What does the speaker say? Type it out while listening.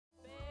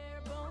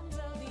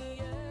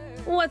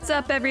What's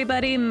up,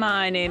 everybody?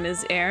 My name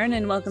is Erin,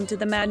 and welcome to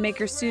the Mad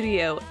Maker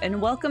Studio,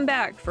 and welcome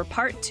back for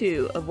part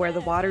 2 of Where the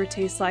Water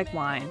Tastes Like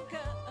Wine.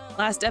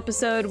 Last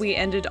episode, we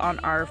ended on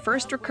our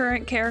first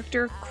recurrent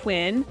character,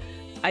 Quinn.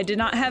 I did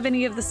not have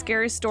any of the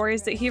scary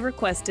stories that he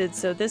requested,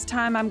 so this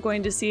time I'm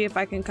going to see if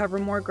I can cover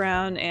more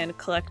ground and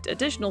collect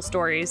additional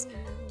stories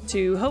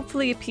to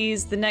hopefully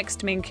appease the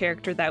next main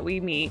character that we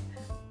meet,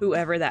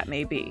 whoever that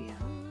may be.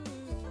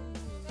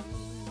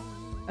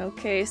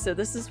 Okay, so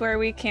this is where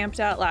we camped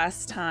out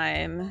last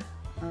time.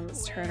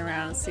 Let's turn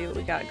around and see what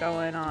we got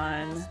going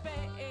on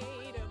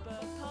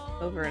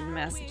over in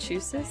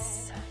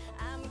Massachusetts.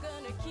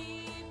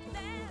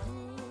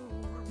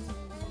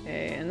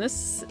 Okay, and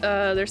this,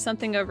 there's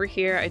something over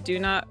here. I do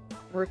not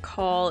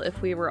recall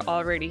if we were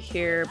already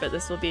here, but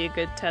this will be a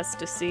good test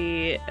to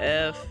see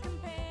if,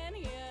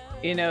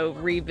 you know,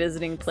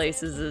 revisiting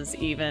places is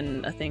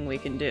even a thing we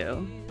can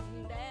do.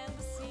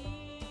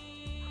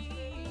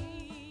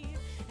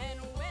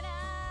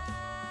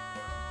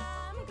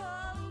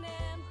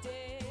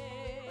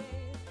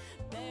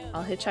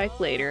 I'll hitchhike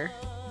later.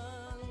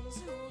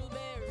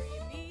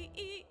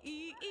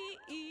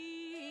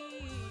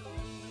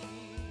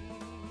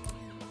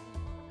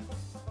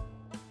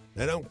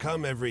 They don't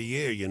come every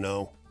year, you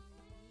know.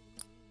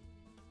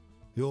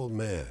 The old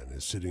man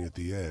is sitting at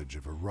the edge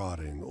of a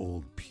rotting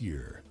old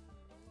pier,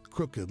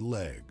 crooked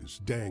legs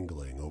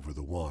dangling over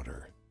the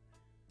water.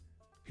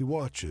 He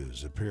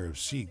watches a pair of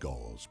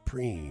seagulls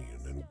preen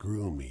and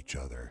groom each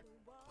other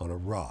on a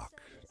rock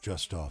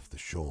just off the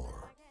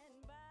shore.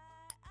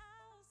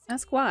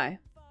 Ask why.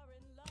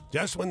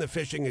 Just when the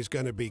fishing is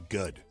going to be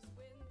good.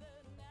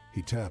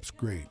 He taps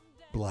great,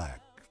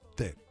 black,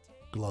 thick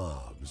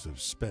globs of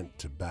spent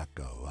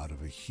tobacco out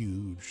of a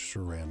huge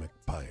ceramic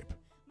pipe.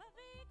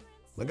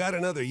 I got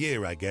another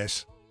year, I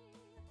guess.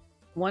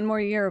 One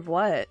more year of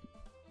what?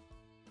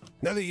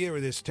 Another year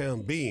of this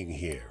town being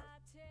here,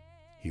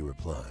 he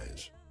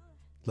replies,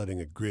 letting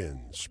a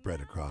grin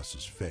spread across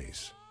his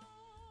face.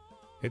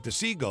 If the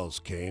seagulls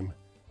came,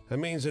 that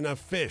means enough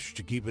fish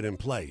to keep it in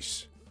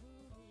place.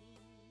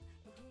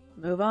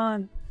 Move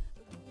on.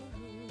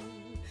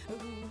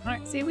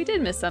 Alright, see, we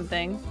did miss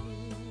something.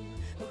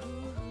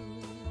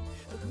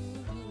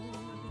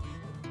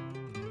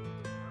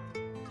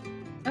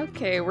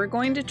 Okay, we're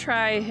going to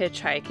try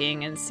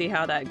hitchhiking and see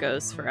how that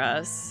goes for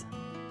us.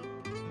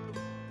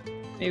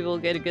 Maybe we'll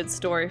get a good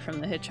story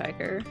from the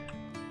hitchhiker.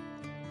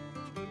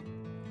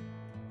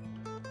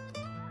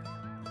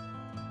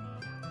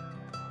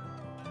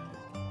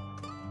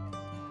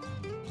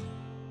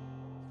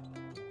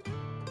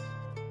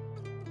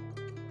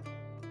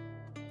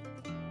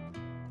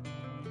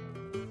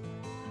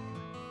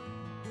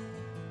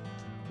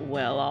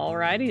 Well,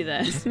 alrighty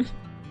then.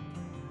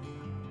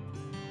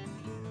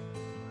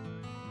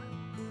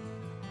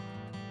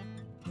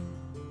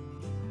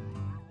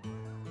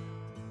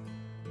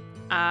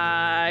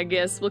 I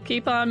guess we'll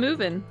keep on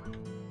moving.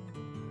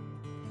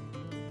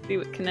 See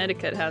what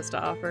Connecticut has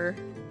to offer.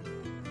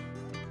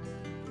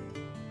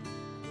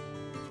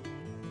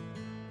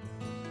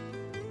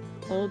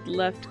 Hold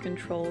left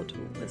control to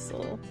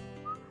whistle.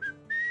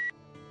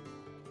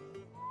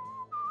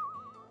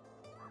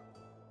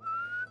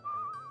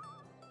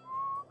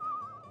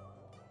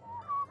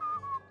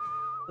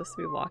 Supposed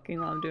to be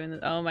walking while I'm doing this.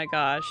 Oh my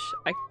gosh.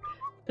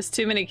 There's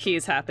too many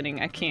keys happening.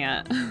 I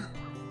can't.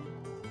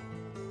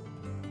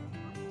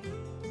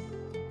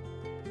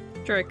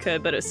 Sure I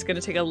could, but it's gonna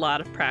take a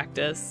lot of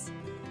practice.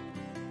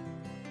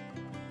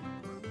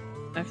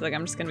 I feel like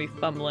I'm just gonna be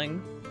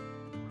fumbling.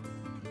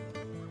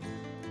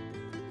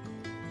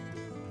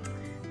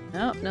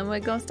 Nope,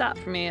 nobody gonna stop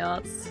for me. Oh,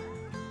 it's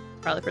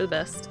probably for the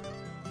best.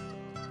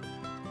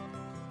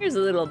 Here's a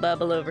little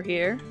bubble over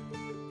here.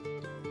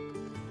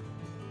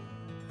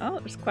 Oh,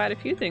 there's quite a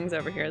few things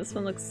over here. This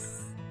one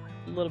looks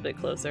a little bit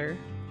closer.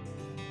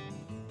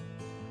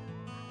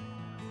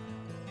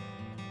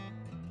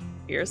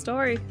 Your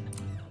story.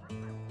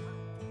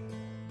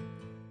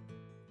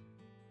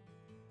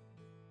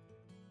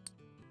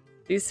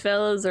 These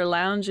fellas are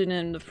lounging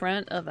in the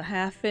front of a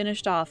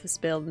half-finished office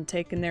building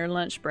taking their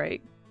lunch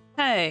break.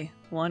 Hey,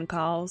 one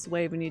calls,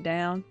 waving you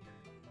down.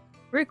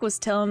 Rick was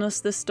telling us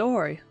this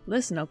story.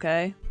 Listen,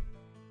 okay?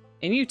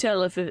 And you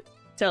tell if it's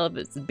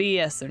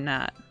BS or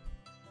not.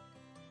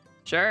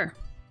 Sure.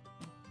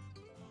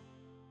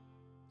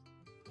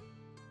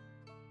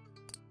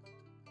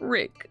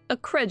 Rick, a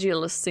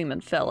credulous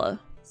seeming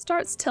fella,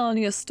 starts telling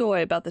you a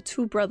story about the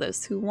two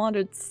brothers who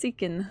wandered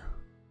seeking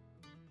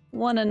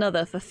one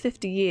another for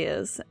 50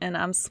 years, and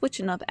I'm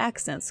switching up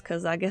accents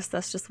because I guess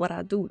that's just what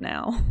I do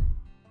now.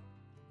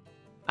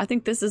 I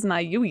think this is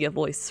my Yuya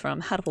voice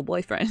from Hatful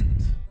Boyfriend.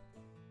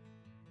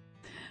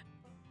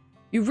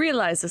 You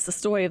realize it's the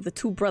story of the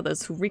two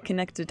brothers who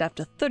reconnected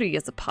after 30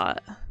 years apart,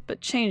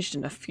 but changed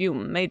in a few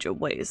major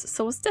ways,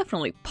 so it's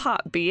definitely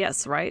pot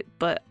BS, right?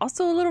 But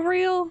also a little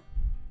real?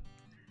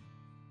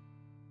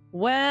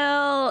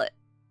 Well,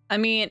 I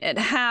mean, it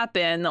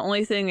happened. The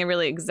only thing they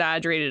really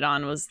exaggerated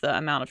on was the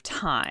amount of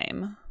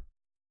time.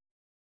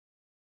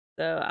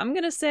 So I'm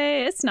gonna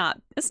say it's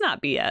not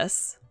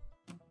BS.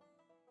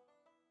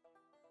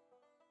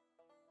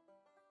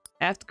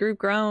 Half the group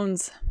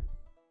groans.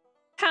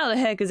 How the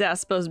heck is that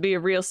supposed to be a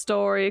real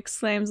story?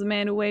 Exclaims the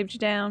man who waved you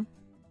down.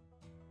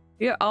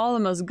 You're all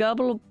the most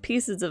gullible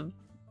pieces of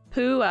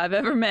poo I've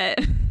ever met.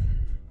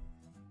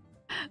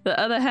 The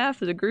other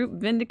half of the group,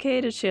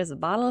 vindicated, shares a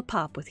bottle of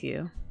pop with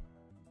you.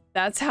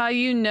 That's how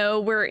you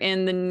know we're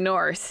in the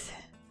north.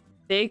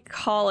 They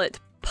call it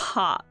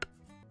pop.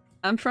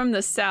 I'm from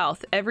the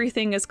south.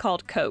 Everything is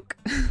called Coke.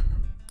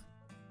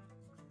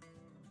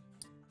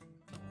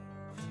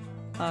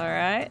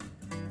 Alright.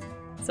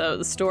 So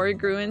the story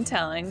grew in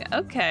telling.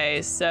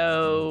 Okay,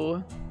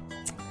 so...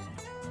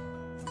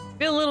 I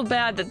feel a little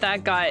bad that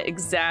that got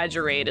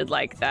exaggerated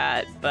like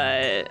that,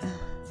 but...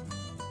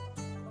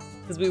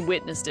 because we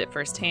witnessed it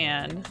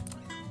firsthand.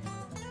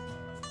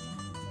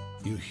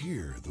 You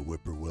hear the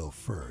whippoorwill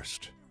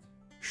first,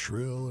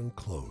 shrill and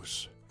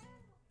close.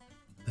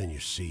 Then you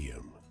see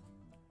him,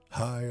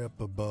 high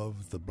up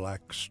above the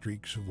black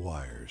streaks of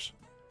wires.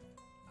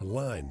 A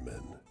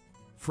lineman,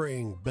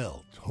 fraying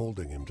belt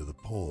holding him to the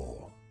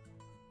pole.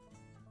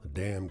 The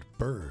damned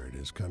bird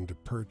has come to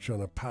perch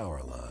on a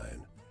power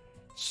line,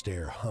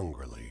 stare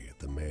hungrily at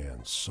the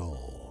man's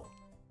soul.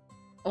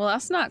 Well,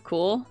 that's not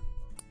cool.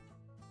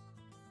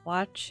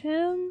 Watch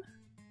him.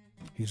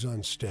 He's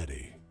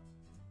unsteady.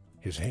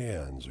 His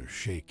hands are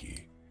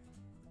shaky,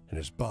 and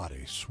his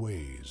body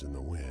sways in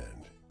the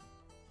wind.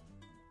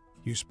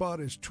 You spot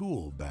his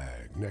tool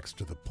bag next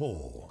to the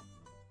pole,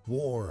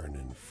 worn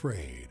and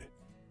frayed,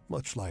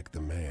 much like the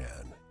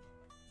man.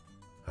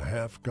 A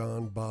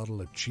half-gone bottle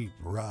of cheap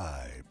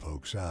rye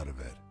pokes out of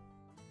it.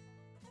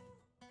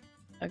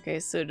 Okay,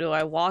 so do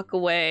I walk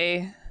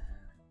away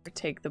or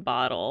take the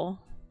bottle?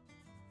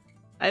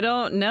 I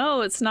don't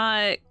know. It's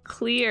not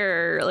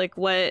clear, like,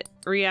 what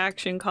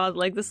reaction caused.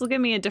 Like, this will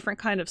give me a different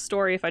kind of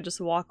story if I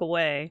just walk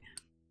away.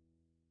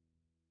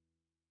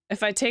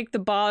 If I take the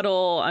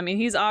bottle, I mean,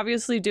 he's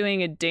obviously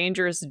doing a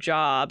dangerous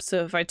job.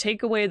 So if I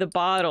take away the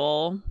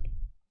bottle,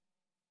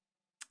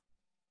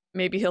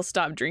 maybe he'll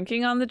stop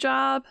drinking on the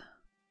job.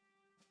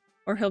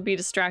 Or he'll be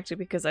distracted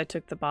because I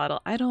took the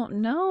bottle. I don't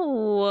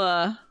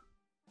know.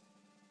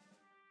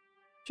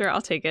 Sure,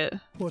 I'll take it.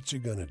 What's he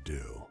gonna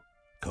do?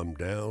 Come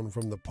down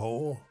from the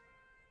pole?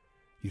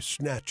 You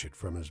snatch it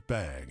from his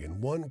bag in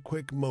one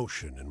quick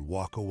motion and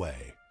walk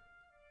away.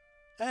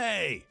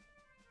 Hey!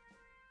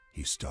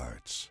 He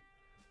starts,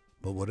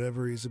 but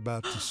whatever he's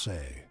about to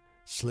say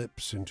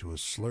slips into a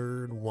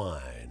slurred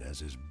whine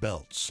as his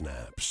belt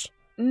snaps.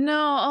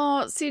 No,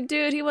 oh, see,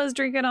 dude, he was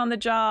drinking on the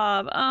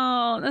job.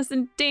 Oh, that's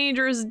a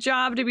dangerous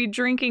job to be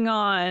drinking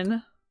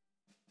on.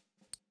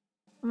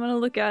 I'm gonna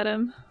look at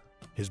him.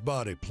 His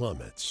body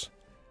plummets.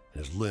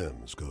 His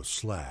limbs go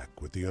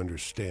slack with the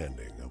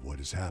understanding of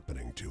what is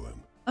happening to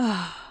him.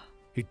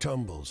 He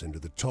tumbles into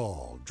the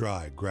tall,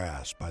 dry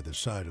grass by the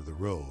side of the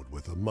road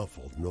with a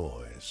muffled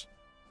noise.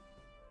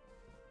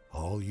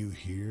 All you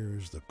hear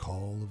is the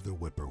call of the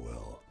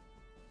whippoorwill.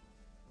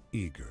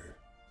 Eager,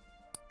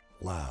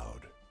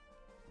 loud,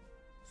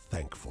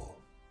 thankful.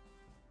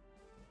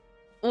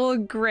 Well,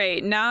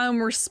 great. Now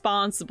I'm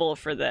responsible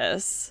for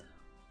this.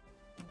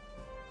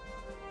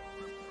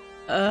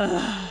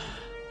 Ugh.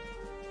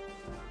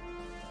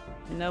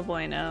 No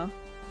bueno.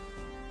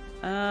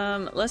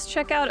 Let's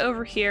check out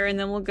over here and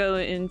then we'll go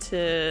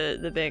into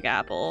the Big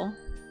Apple.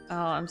 Oh,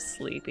 I'm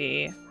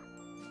sleepy.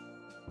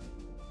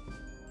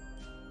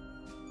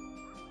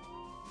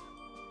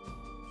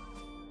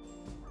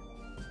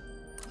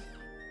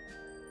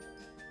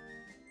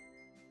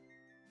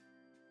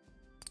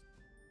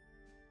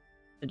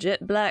 A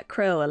jet black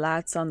crow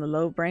alights on the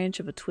low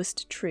branch of a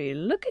twisted tree.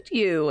 Look at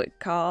you,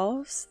 it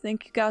calls.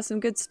 Think you got some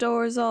good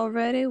stories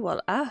already?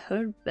 Well, I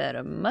heard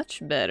better,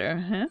 much better,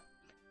 huh?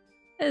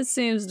 It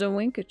seems to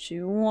wink at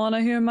you.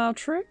 Wanna hear my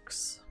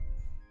tricks?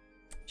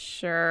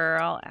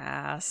 Sure, I'll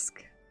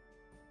ask.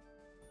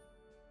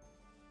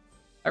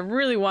 I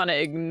really want to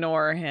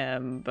ignore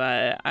him,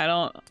 but I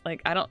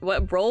don't,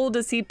 what role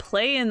does he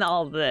play in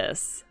all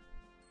this?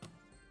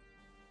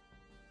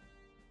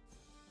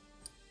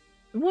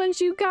 The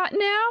ones you got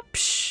now?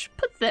 Psh,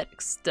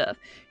 pathetic stuff.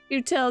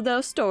 You tell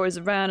those stories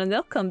around and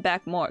they'll come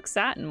back more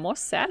exciting, more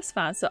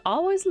satisfying, so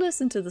always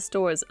listen to the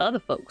stories other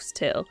folks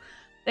tell.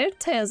 Their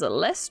tales are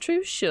less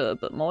true, sure,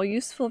 but more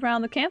useful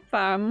around the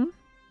campfire, hmm?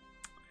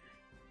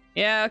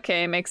 Yeah,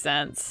 okay, makes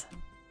sense.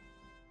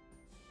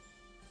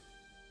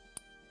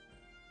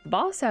 The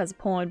boss has a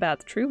point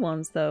about the true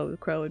ones, though, the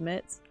crow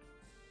admits.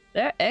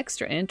 They're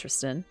extra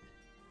interesting.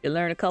 You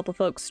learn a couple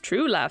folks'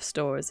 true life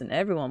stories and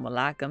everyone will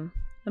like them,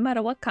 no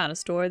matter what kind of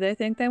story they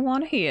think they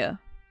want to hear.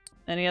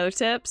 Any other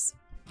tips?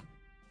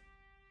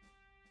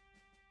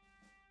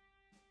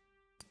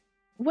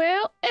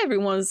 Well,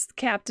 everyone's the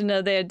captain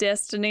of their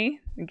destiny,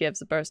 he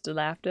gives a burst of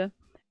laughter.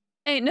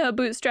 Ain't no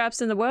bootstraps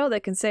in the world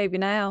that can save you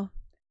now.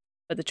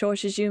 But the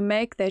choices you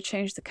make, they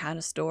change the kind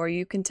of story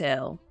you can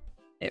tell.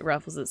 It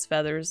ruffles its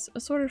feathers, a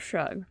sort of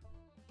shrug.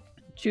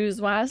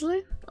 Choose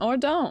wisely, or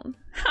don't.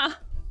 Ha!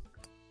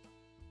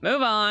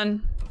 Move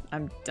on.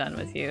 I'm done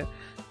with you.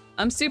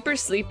 I'm super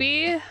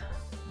sleepy.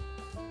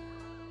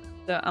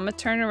 So So I'm gonna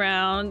turn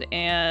around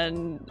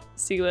and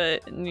see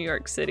what New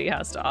York City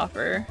has to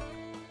offer.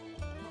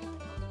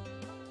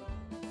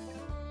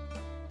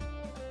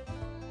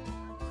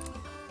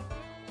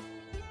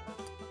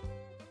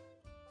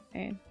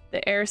 Okay.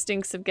 The air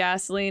stinks of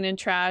gasoline and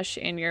trash,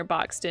 and you're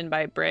boxed in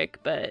by brick,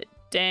 but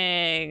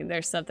dang,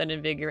 there's something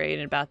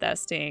invigorating about that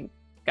stink.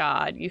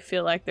 God, you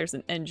feel like there's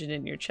an engine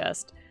in your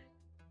chest.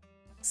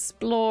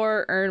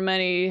 Explore, earn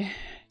money,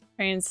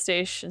 train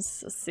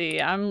stations. Let's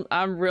see, I'm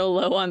real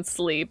low on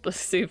sleep.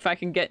 Let's see if I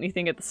can get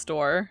anything at the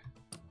store.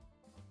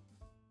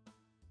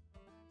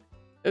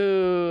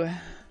 Ooh.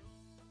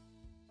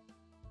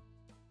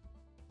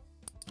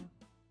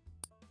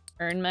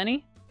 Earn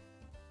money?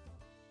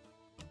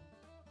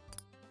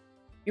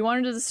 You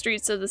wander to the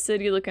streets of the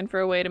city looking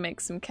for a way to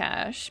make some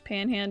cash.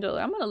 Panhandle.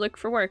 I'm gonna look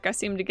for work. I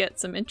seem to get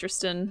some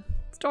interesting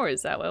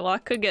stories that way. Well, I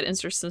could get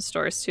interesting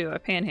stories too by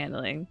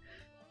panhandling.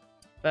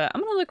 But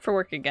I'm gonna look for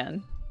work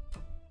again.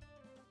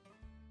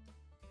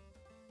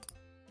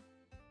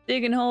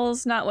 Digging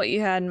holes, not what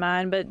you had in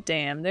mind, but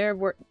damn,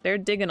 they're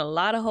digging a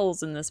lot of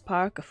holes in this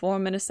park. A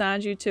foreman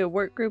assigns you to a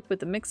work group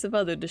with a mix of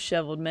other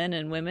disheveled men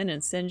and women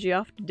and sends you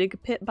off to dig a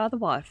pit by the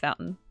water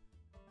fountain.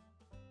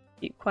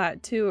 Keep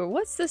quiet too, or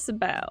what's this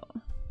about?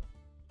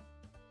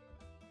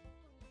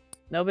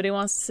 Nobody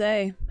wants to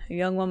say. A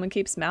young woman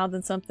keeps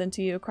mouthing something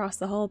to you across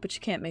the hall, but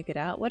you can't make it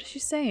out. What is she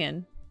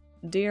saying?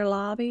 Dear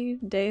Lobby,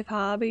 Dave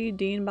Hobby,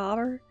 Dean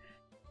Bobber?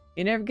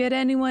 You never get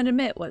anyone to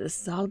admit what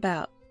this is all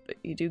about, but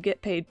you do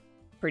get paid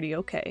pretty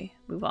okay.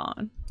 Move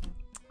on.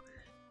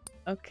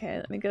 Okay,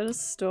 let me go to the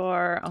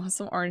store. I want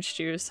some orange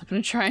juice. I'm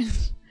gonna try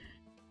and...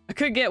 I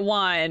could get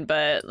wine,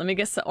 but let me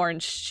get some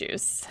orange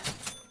juice.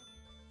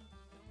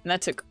 And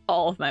that took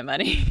all of my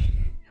money.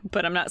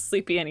 But I'm not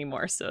sleepy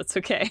anymore, so it's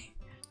okay.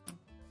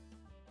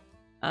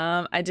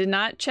 I did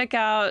not check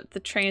out the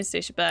train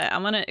station, but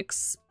I'm gonna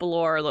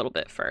explore a little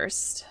bit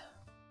first.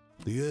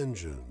 The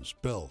engines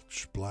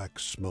belch black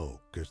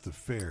smoke as the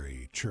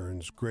ferry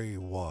churns gray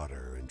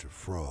water into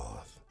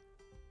froth.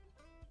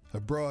 A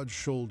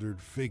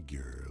broad-shouldered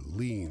figure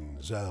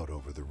leans out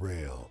over the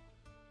rail,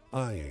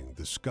 eyeing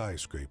the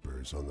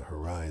skyscrapers on the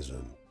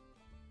horizon.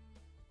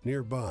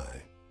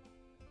 Nearby,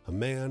 a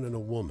man and a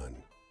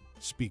woman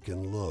speak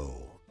in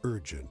low,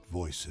 urgent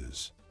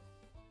voices.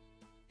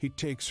 He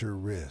takes her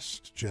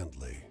wrist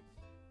gently.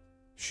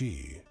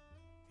 She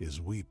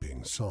is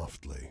weeping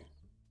softly.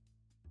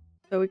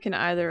 So we can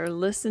either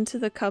listen to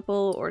the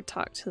couple or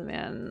talk to the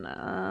man.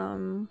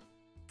 I'm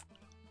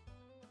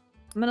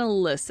gonna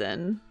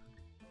listen.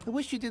 I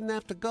wish you didn't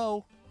have to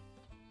go,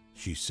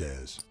 She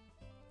says.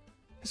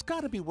 There's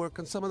gotta be work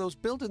on some of those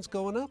buildings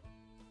going up.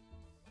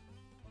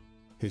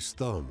 His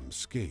thumb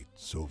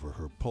skates over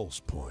her pulse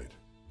point.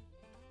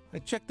 I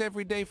checked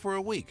every day for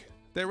a week.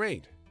 There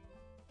ain't.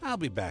 I'll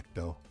be back,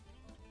 though.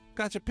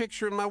 Got your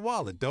picture in my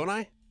wallet, don't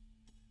I?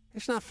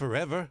 It's not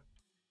forever.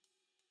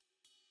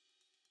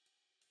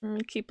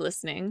 Keep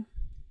listening.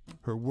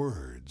 Her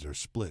words are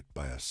split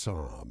by a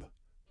sob.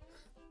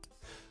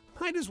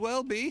 Might as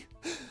well be.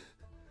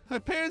 My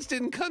parents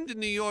didn't come to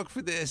New York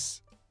for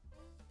this.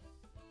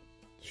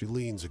 She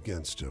leans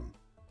against him,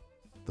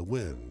 the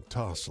wind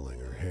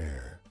tousling her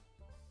hair.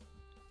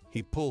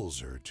 He pulls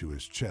her to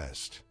his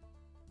chest.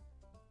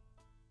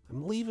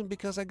 I'm leaving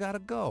because I gotta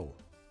go.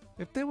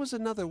 If there was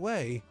another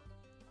way...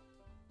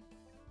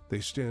 They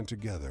stand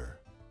together,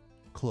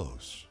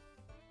 close,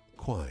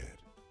 quiet,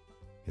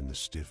 in the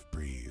stiff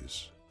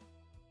breeze.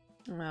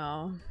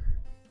 Well,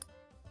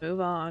 move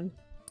on.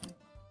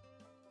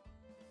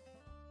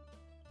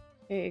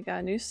 Okay,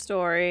 got a new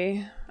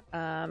story.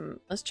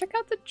 Let's check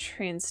out the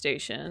train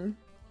station.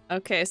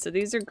 Okay, so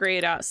these are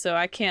grayed out, so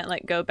I can't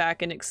like go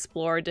back and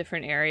explore a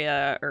different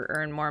area or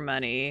earn more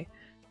money.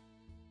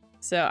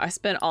 So I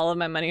spent all of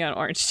my money on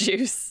orange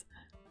juice,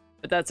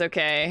 but that's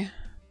okay.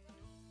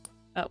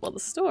 Well, the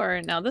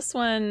store. Now this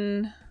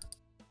one...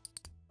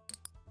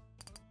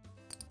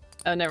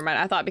 Oh, never mind.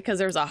 I thought because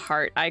there's a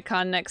heart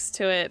icon next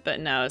to it,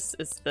 but no,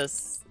 it's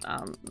this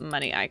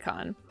money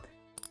icon.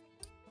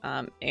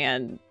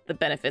 And the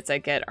benefits I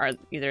get are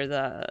either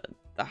the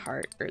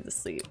heart or the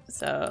sleep.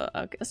 So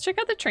okay, let's check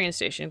out the train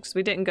station because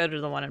we didn't go to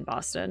the one in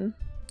Boston.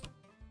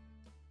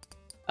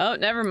 Oh,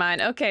 never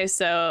mind. Okay,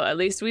 so at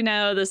least we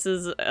know this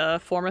is a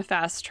form of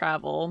fast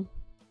travel.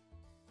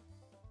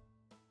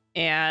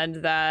 And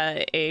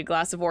that a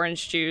glass of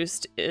orange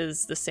juice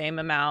is the same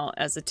amount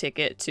as a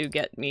ticket to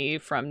get me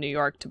from New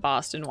York to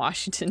Boston,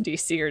 Washington,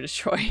 D.C. or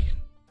Detroit.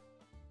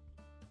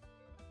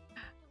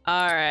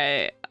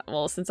 Alright,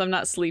 well, since I'm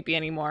not sleepy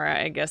anymore,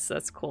 I guess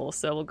that's cool.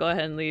 So we'll go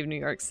ahead and leave New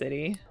York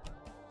City.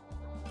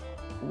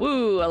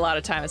 Woo, a lot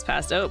of time has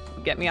passed. Oh,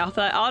 get me off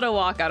that auto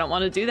walk. I don't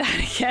want to do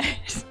that again.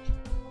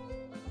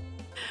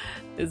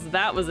 Because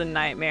that was a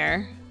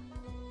nightmare.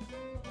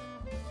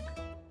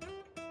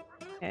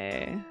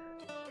 Okay.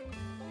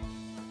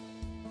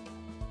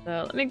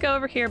 So let me go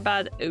over here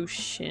by the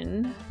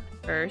ocean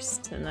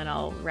first, and then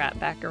I'll wrap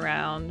back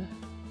around.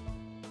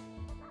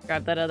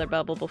 Grab that other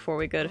bubble before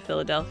we go to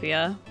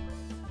Philadelphia.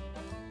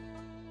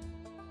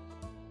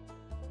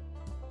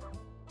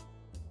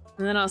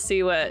 And then I'll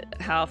see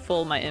how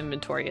full my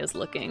inventory is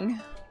looking.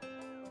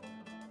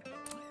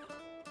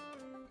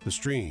 The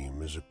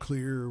stream is a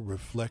clear,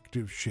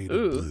 reflective shade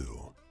Ooh. of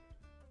blue,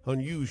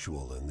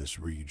 unusual in this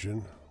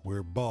region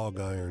where bog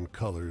iron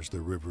colors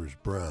the river's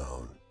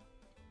brown.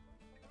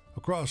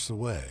 Across the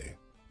way,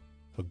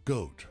 a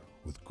goat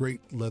with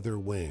great leather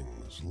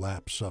wings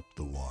laps up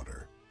the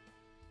water,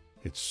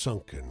 its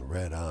sunken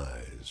red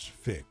eyes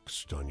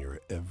fixed on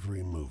your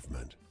every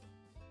movement.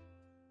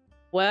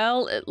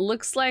 Well, it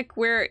looks like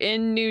we're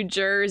in New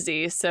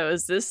Jersey, so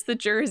is this the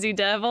Jersey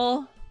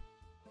Devil?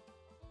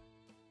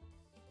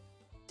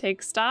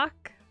 Take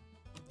stock?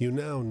 You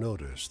now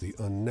notice the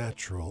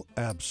unnatural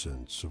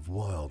absence of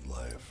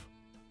wildlife.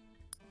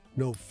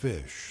 No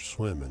fish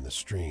swim in the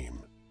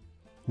stream.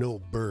 No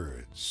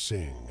birds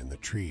sing in the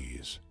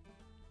trees.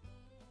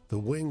 The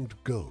winged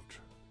goat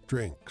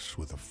drinks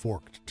with a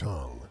forked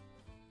tongue,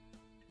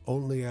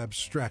 only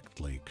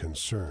abstractly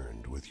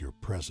concerned with your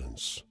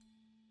presence.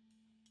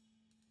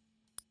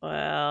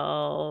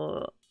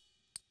 Well...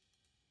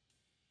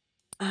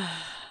 I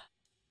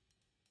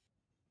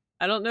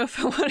don't know if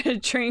I want to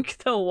drink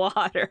the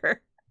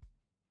water.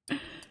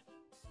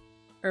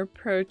 Or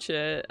approach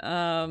it.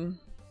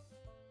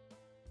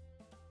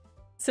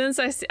 Since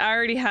I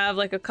already have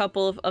like a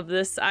couple of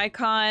this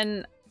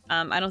icon,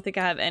 I don't think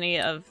I have any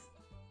of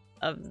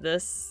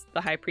this,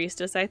 the High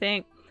Priestess, I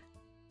think.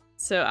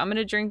 So I'm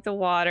gonna drink the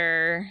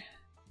water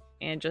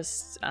and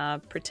just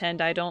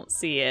pretend I don't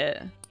see it,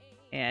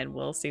 and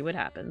we'll see what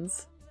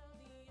happens.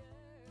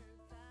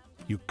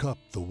 You cup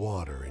the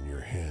water in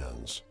your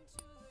hands,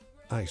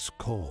 ice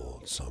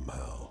cold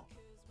somehow,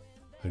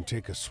 and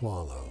take a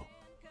swallow,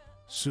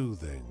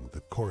 soothing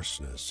the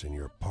coarseness in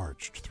your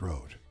parched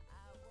throat.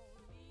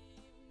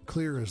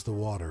 Clear as the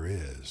water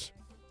is,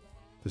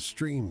 the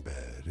stream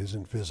bed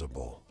isn't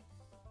visible,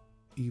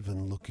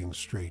 even looking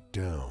straight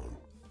down.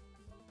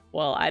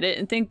 Well, I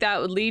didn't think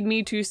that would lead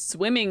me to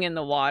swimming in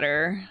the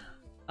water.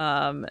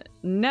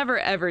 Never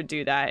ever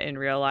do that in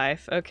real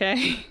life,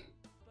 okay?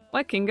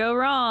 What can go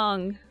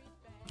wrong?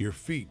 Your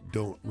feet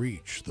don't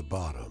reach the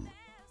bottom,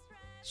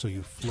 so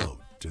you float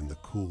in the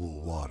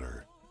cool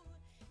water,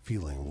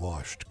 feeling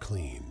washed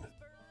clean.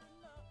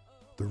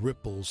 The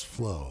ripples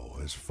flow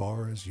as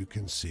far as you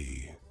can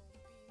see,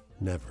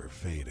 never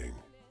fading.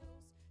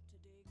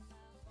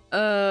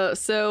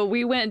 So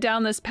we went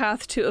down this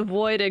path to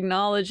avoid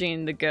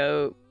acknowledging the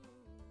goat,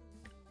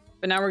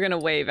 but now we're gonna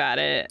wave at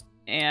it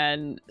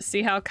and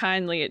see how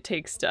kindly it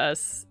takes to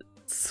us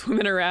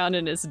swimming around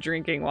in its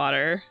drinking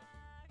water.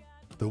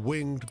 The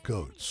winged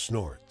goat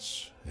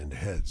snorts and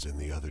heads in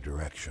the other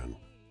direction.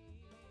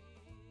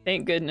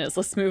 Thank goodness,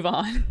 let's move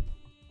on.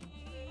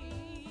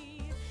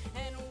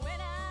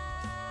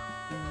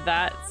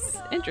 That's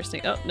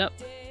interesting. Oh, nope.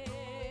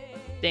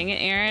 Dang it,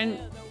 Aaron.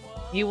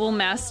 You will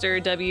master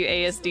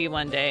WASD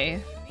one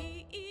day.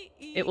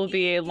 It will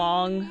be a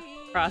long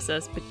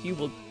process, but you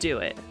will do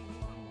it.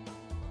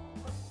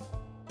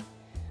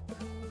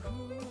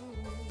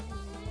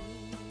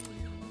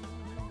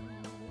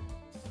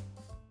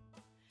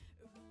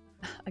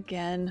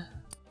 Again.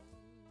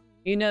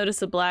 You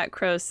notice a black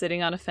crow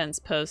sitting on a fence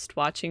post,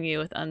 watching you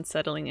with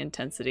unsettling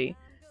intensity.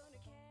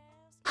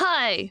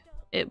 Hi!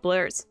 It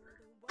blurts.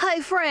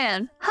 Hi,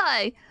 Fran!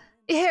 Hi!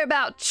 You hear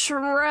about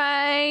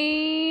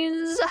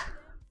trains?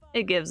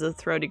 It gives a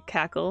throaty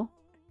cackle.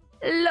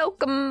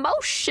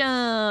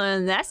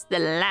 Locomotion! That's the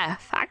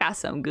life. I got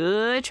some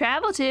good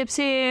travel tips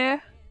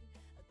here.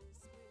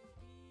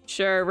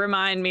 Sure,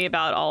 remind me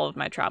about all of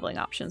my traveling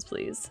options,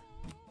 please.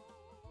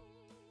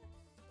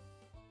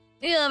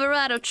 You ever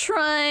ride a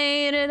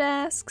train? It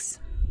asks.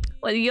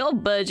 With your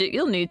budget,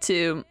 you'll need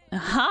to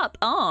hop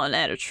on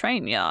at a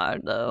train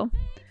yard, though.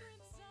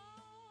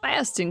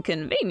 Fast and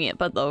convenient,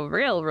 but the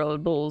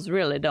railroad bulls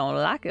really don't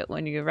like it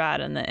when you ride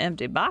in the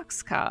empty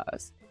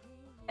boxcars.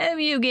 If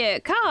you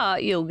get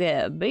caught, you'll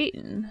get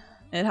beaten.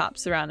 It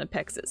hops around and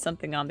pecks at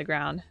something on the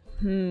ground.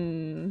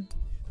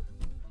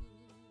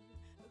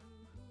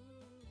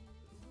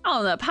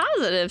 On the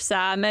positive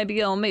side, maybe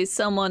you'll meet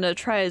someone to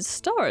trade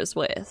stores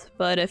with,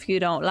 but if you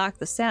don't like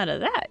the sound of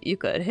that, you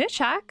could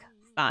hitchhike.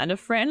 Find a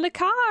friendly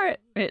car,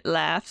 it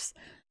laughs.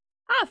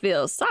 I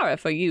feel sorry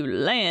for you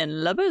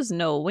landlubbers.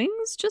 No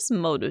wings, just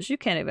motors. You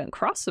can't even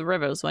cross the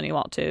rivers when you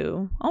want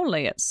to.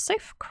 Only at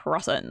safe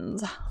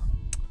crossings.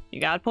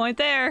 You got a point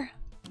there.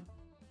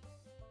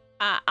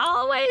 I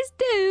always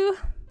do.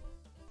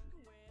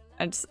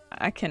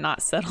 I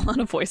cannot settle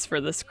on a voice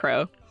for this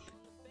crow.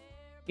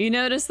 You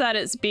notice that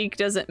its beak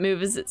doesn't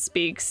move as it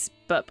speaks,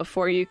 but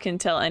before you can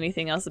tell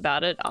anything else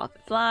about it, off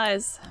it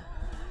flies.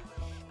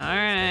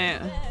 Alright.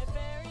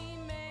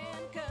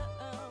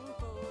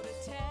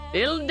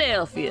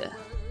 Philadelphia.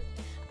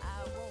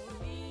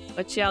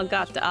 What y'all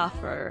got to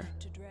offer?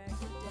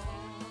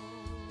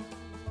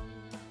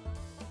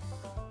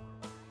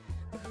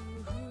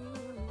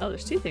 Oh,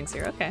 there's two things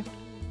here, okay.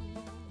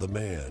 The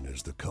man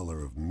is the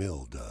color of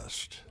mill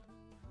dust.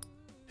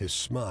 His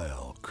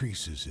smile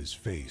creases his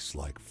face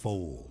like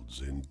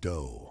folds in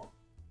dough.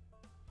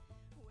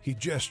 He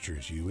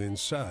gestures you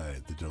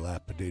inside the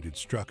dilapidated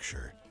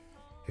structure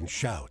and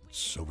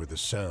shouts over the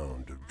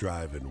sound of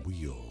driving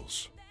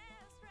wheels.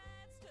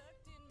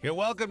 You're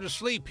welcome to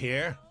sleep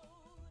here.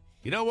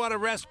 You don't want to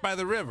rest by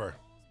the river.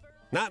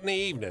 Not in the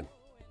evening.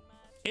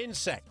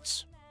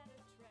 Insects.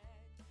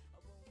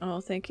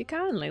 Oh, thank you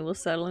kindly. We'll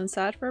settle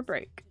inside for a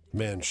break.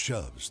 Man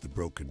shoves the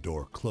broken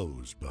door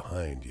closed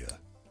behind you.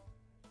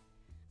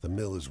 The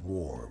mill is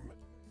warm,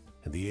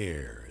 and the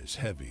air is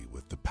heavy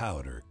with the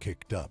powder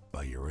kicked up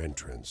by your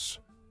entrance.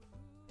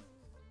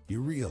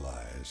 You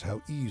realize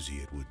how easy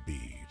it would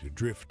be to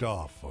drift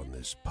off on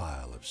this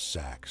pile of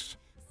sacks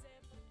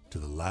to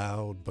the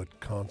loud but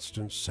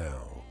constant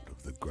sound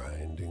of the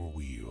grinding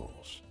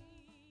wheels.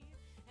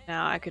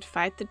 Now, I could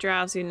fight the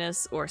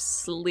drowsiness or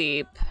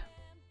sleep.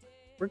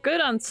 We're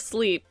good on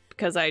sleep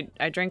because I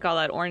drank all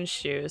that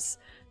orange juice,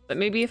 but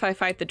maybe if I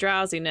fight the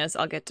drowsiness,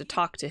 I'll get to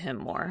talk to him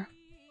more.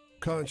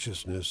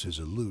 Consciousness is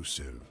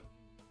elusive.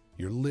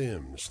 Your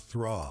limbs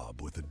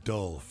throb with a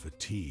dull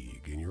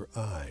fatigue, and your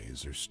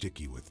eyes are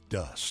sticky with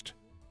dust.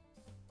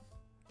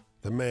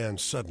 The man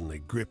suddenly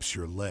grips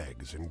your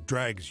legs and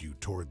drags you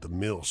toward the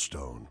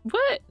millstone.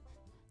 What?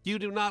 You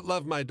do not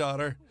love my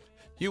daughter.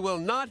 You will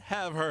not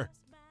have her.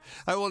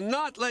 I will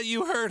not let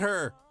you hurt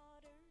her.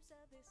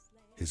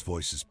 His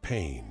voice is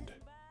pained,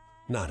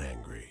 not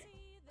angry.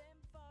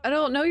 I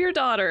don't know your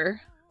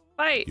daughter.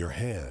 Fight. Your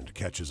hand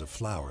catches a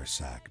flour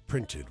sack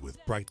printed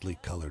with brightly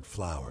colored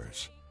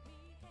flowers.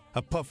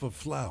 A puff of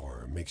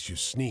flour makes you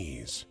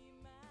sneeze,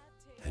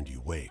 and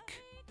you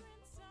wake.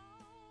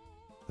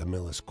 The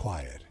mill is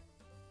quiet,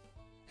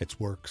 its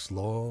works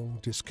long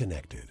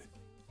disconnected.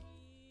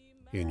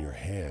 In your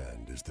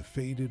hand is the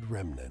faded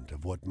remnant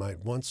of what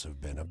might once have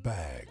been a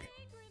bag,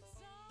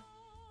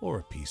 or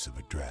a piece of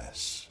a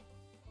dress.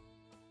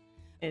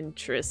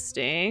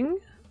 Interesting.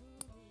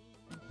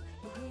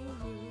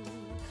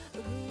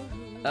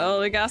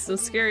 Oh, we got some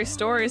scary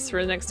stories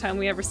for the next time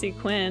we ever see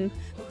Quinn.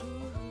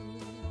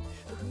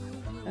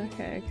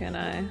 Okay, can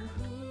I...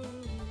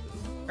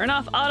 Turn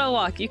off auto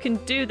walk. You can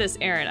do this,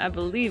 Aaron. I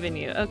believe in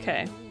you.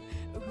 Okay.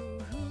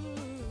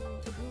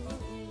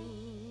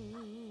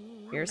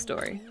 Your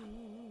story.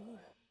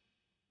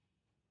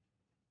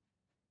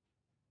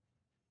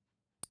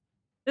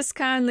 This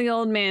kindly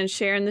old man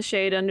sharing the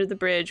shade under the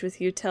bridge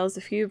with you tells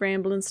a few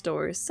rambling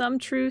stories. Some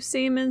true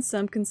seamen,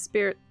 some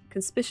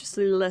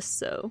conspicuously less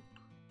so.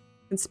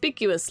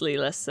 Conspicuously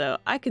less so.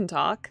 I can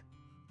talk.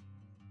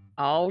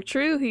 All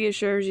true, he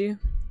assures you.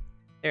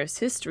 There's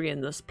history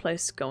in this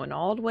place going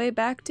all the way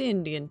back to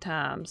Indian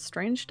times.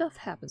 Strange stuff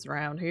happens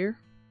around here.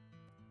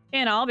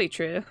 Can't all be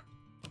true.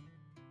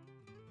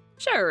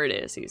 Sure it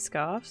is, he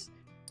scoffs.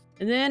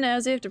 And then,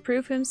 as if to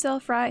prove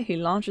himself right, he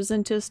launches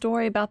into a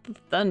story about the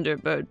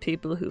Thunderbird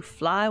people who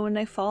fly when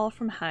they fall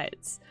from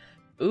heights.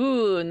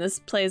 Ooh, and this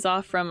plays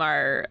off from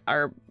our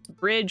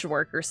bridge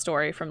worker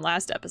story from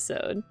last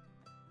episode,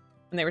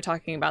 when they were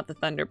talking about the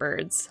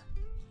Thunderbirds.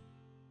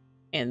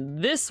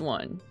 And this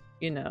one,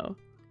 you know,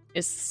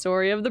 is the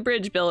story of the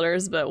bridge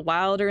builders, but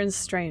wilder and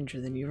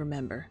stranger than you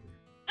remember.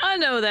 I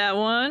know that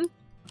one.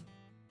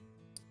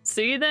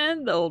 See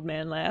then? The old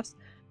man laughs.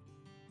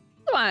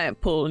 I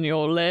ain't pulling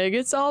your leg,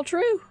 it's all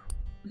true.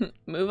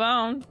 Move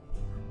on.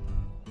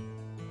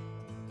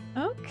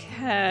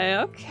 Okay,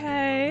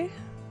 okay.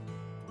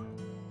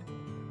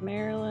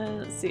 Maryland,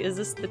 let's see, is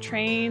this the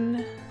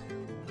train?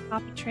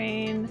 Hop a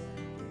train.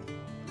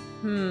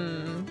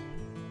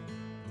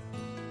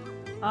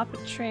 Hop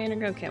a train or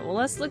go, okay, well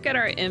let's look at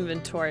our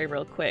inventory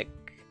real quick.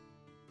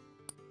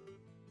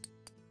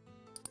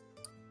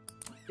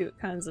 See what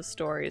kinds of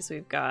stories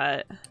we've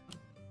got.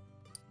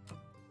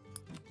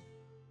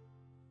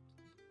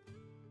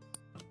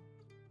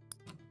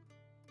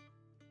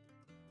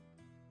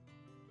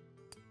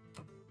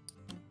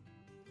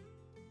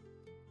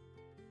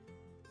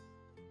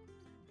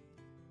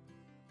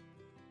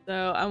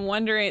 So I'm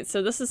wondering,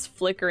 so this is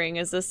flickering.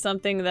 Is this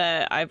something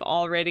that I've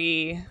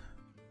already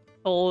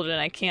told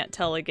and I can't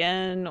tell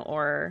again,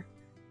 or...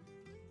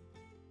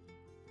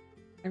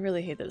 I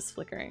really hate that it's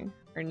flickering.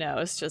 Or no,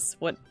 it's just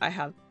what I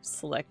have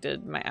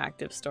selected, my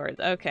active stories.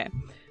 Okay.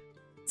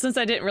 Since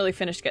I didn't really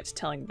finish get to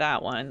telling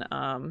that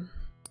one,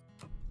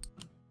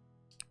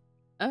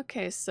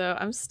 okay, so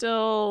I'm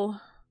still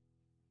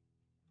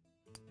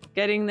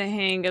getting the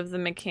hang of the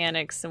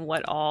mechanics and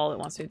what all it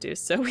wants me to do.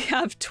 So we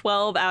have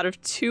 12 out of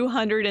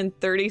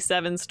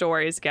 237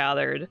 stories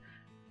gathered.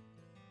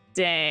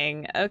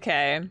 Dang,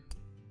 okay.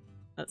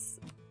 Let's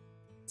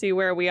see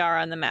where we are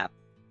on the map.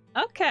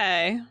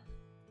 Okay.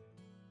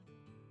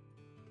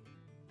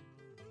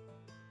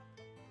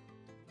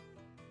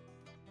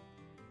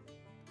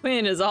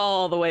 Quinn is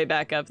all the way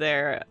back up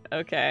there.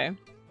 Okay.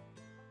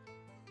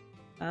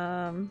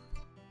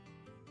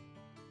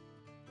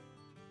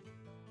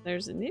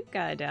 There's a new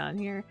guy down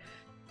here.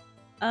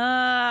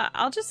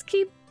 I'll just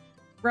keep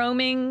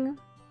roaming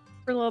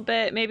for a little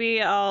bit.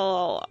 Maybe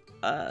I'll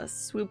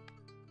swoop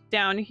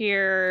down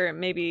here.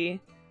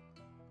 Maybe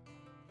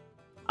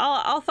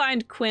I'll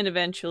find Quinn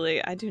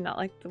eventually. I do not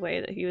like the way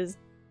that he was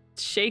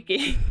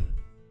shaking.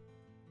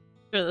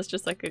 Sure, that's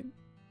just like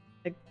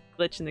a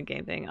glitch in the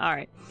game thing. All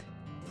right.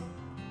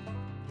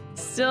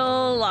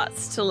 Still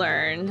lots to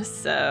learn,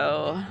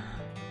 so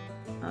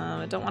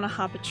I don't want to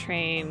hop a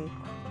train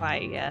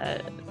quite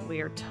yet. We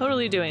are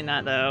totally doing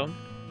that though.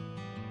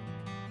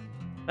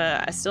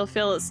 But I still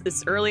feel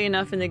it's early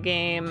enough in the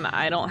game.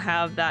 I don't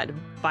have that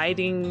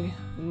biting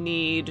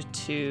need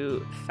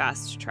to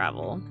fast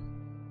travel.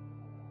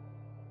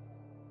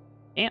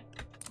 Yeah.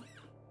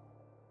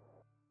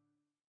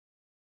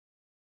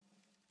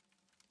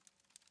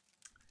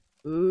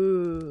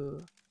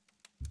 Ooh.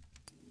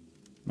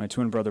 My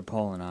twin brother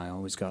Paul and I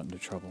always got into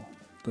trouble,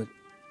 but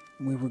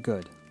we were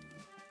good.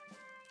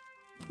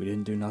 We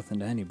didn't do nothing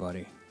to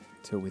anybody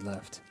till we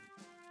left.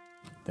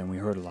 Then we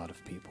hurt a lot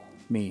of people.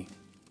 Me,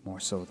 more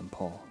so than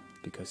Paul,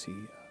 because he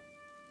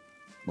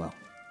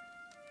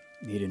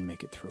didn't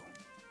make it through.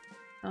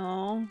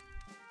 Oh.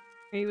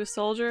 Are you a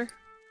soldier?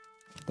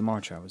 The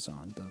march I was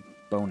on, the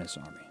bonus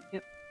army.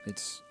 Yep.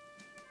 It's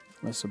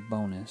less a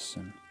bonus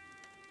and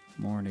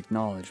more an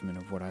acknowledgement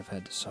of what I've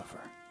had to suffer.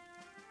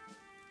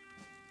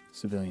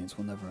 Civilians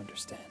will never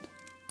understand.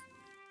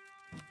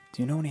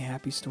 Do you know any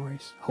happy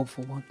stories?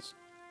 Hopeful ones?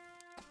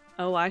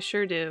 Oh, I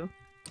sure do.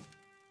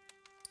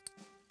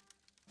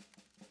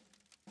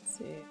 Let's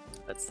see.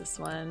 What's this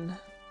one?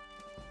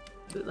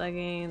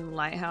 Bootlegging,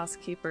 Lighthouse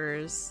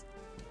Keepers.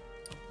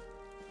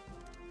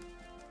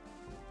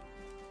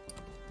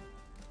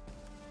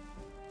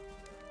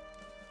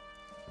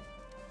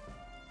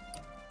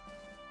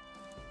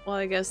 Well,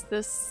 I guess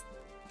this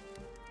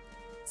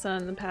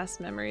Sun, the Past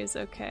Memory is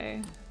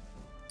okay.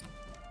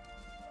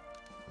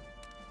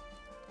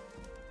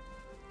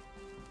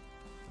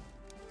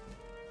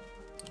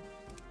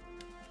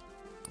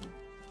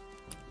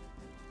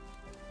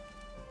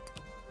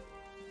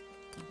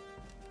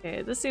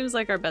 Okay, this seems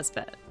like our best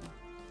bet.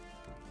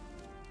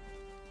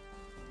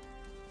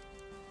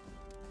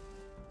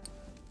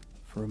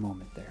 For a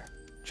moment there,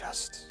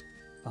 just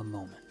a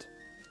moment,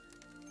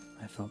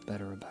 I felt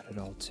better about it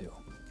all too.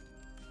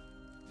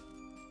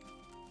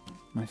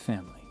 My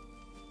family,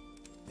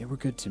 they were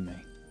good to me,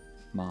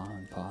 Ma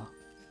and Pa,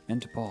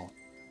 and to Paul,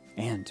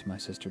 and to my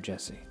sister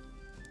Jessie.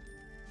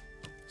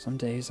 Some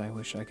days I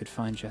wish I could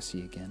find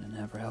Jessie again and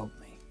have her help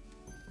me.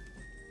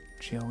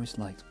 She always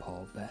liked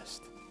Paul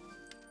best.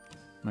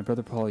 My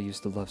brother Paul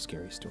used to love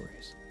scary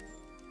stories.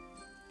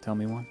 Tell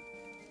me one.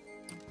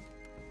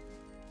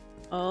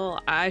 Oh,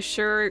 I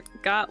sure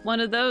got one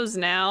of those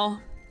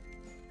now.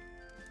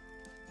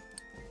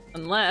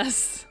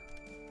 Unless...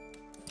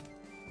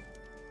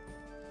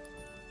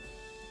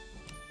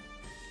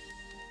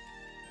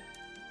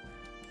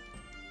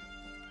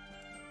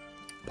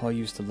 Paul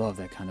used to love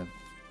that kind of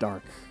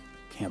dark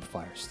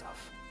campfire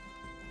stuff.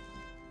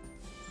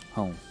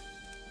 Home.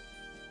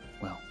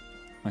 Well,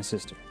 my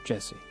sister,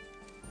 Jessie,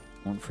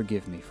 won't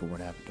forgive me for what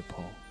happened to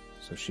Paul,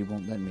 so she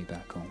won't let me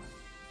back home.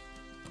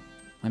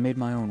 I made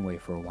my own way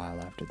for a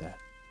while after that,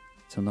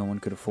 till no one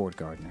could afford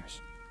gardeners.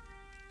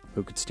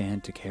 Who could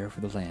stand to care for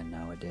the land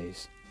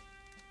nowadays?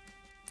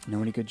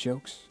 Know any good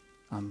jokes?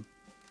 I'm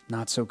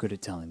not so good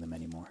at telling them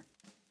anymore.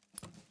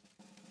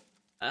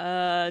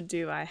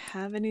 Do I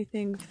have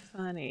anything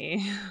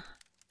funny?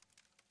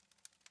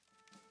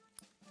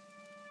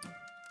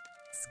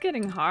 It's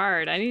getting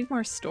hard. I need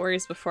more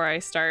stories before I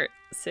start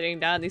sitting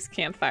down at these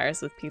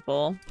campfires with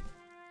people.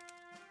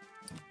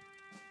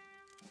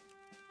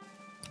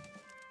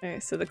 Okay,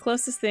 so the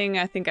closest thing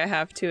I think I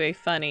have to a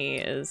funny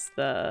is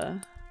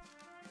the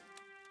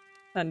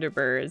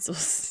Thunderbirds.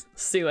 We'll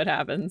see what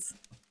happens.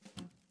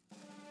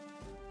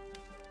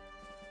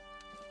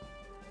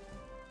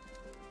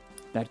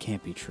 That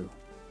can't be true.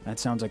 That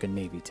sounds like a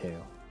Navy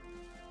tale.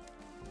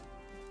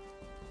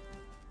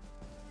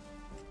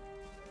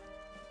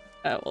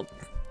 Oh, well,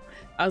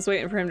 I was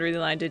waiting for him to read the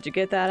line. Did you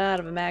get that out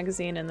of a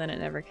magazine? And then it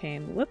never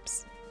came.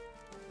 Whoops.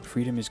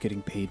 Freedom is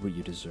getting paid what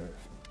you deserve,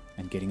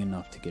 and getting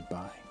enough to get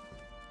by.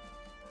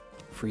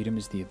 Freedom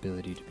is the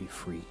ability to be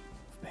free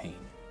of pain.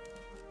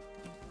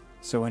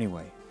 So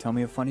anyway, tell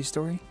me a funny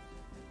story?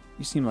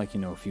 You seem like you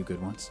know a few good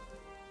ones.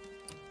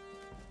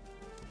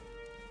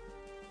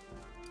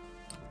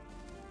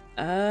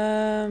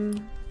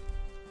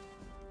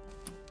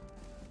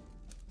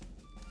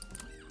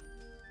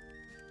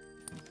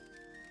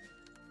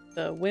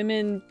 The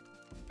women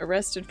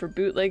arrested for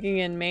bootlegging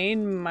in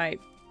Maine might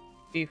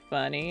be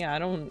funny. I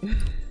don't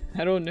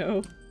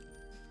know.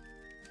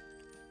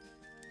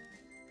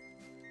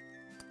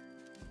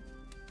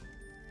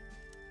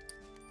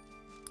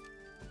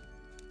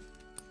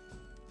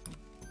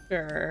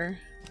 Sure.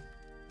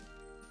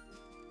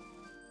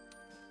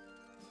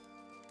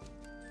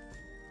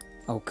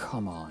 Oh,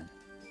 come on.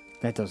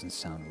 That doesn't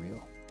sound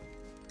real.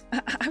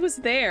 I was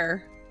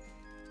there.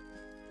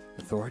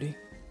 Authority?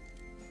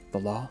 The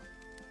law?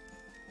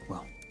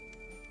 Well,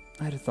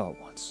 I had a thought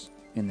once,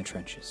 in the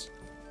trenches.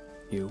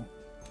 You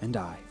and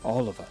I,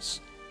 all of us,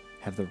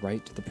 have the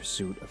right to the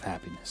pursuit of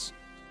happiness.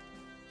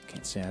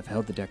 Can't say I've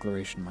held the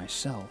Declaration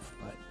myself,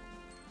 but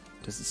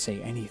does it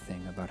say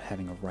anything about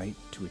having a right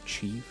to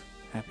achieve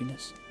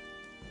happiness?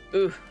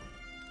 Ooh,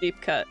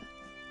 deep cut.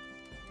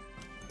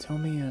 Tell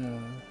me a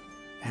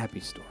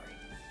happy story.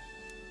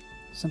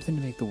 Something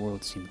to make the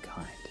world seem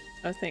kind.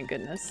 Oh, thank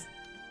goodness.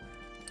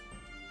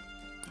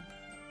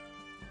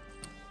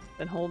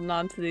 Been holding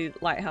on to the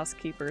lighthouse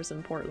keepers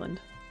in Portland.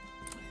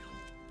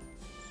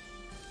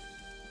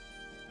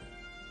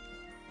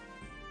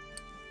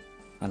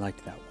 I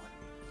liked that one.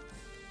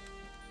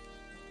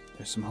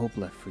 There's some hope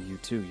left for you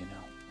too, you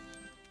know.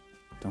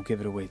 Don't give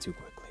it away too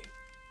quickly.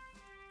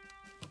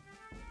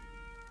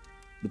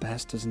 The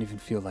past doesn't even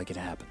feel like it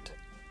happened.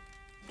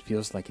 It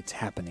feels like it's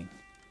happening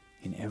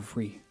in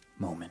every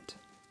moment,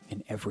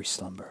 in every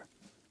slumber.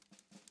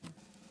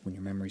 When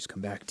your memories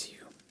come back to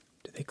you,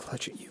 do they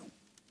clutch at you?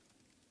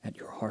 At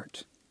your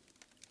heart?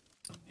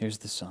 Here's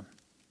the sun.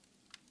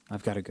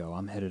 I've got to go.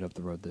 I'm headed up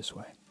the road this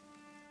way.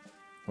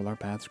 Will our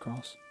paths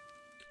cross?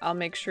 I'll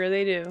make sure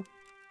they do.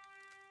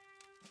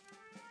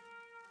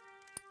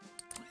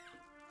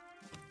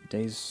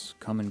 Days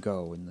come and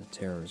go and the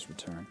terrors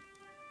return.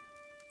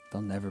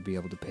 They'll never be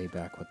able to pay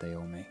back what they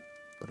owe me,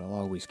 but I'll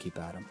always keep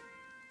at 'em.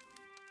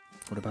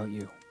 What about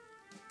you?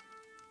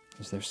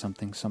 Is there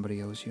something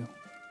somebody owes you?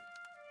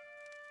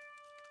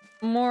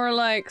 More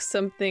like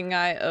something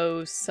I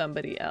owe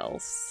somebody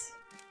else.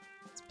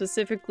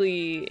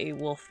 Specifically, a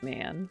wolf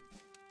man.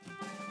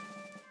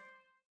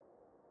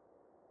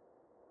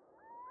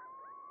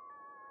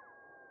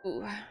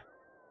 Ooh.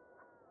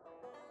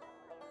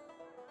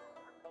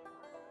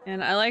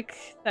 And I like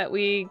that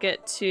we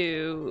get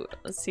to,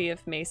 let's see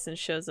if Mason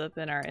shows up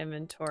in our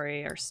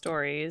inventory, our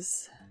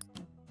stories.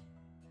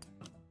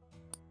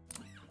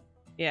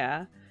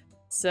 Yeah.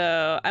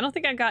 So I don't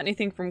think I got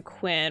anything from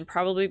Quinn,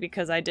 probably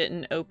because I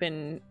didn't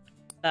open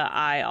the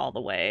eye all the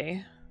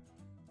way.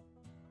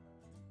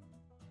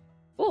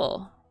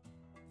 Cool.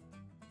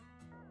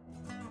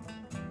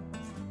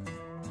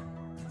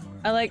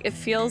 I like, it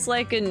feels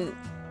like an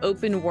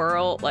open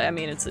world, like, I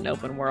mean, it's an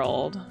open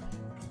world.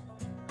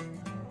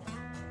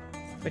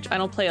 Which I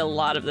don't play a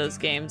lot of those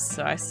games,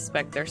 so I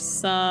suspect there's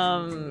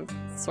some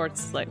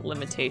sorts like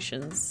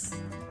limitations.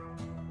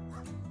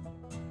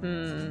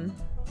 Here,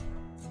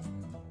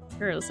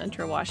 let's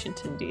enter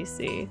Washington,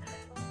 D.C.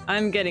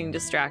 I'm getting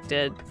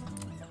distracted.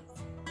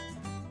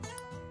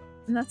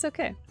 And that's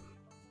okay.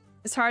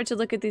 It's hard to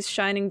look at these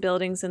shining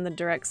buildings in the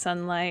direct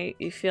sunlight.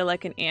 You feel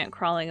like an ant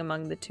crawling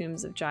among the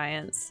tombs of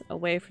giants.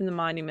 Away from the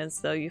monuments,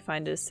 though, you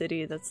find a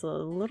city that's a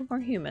little more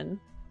human.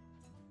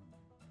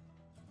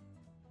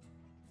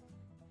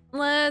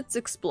 Let's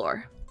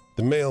explore.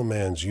 The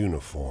mailman's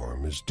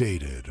uniform is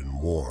dated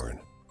and worn.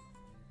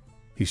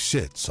 He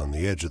sits on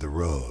the edge of the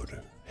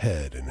road,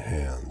 head in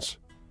hands.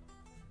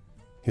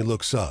 He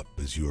looks up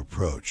as you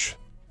approach.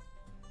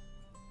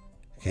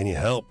 Can you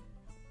help?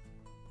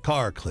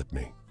 Car clipped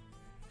me.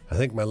 I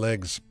think my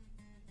legs...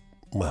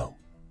 Well,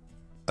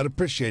 I'd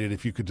appreciate it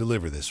if you could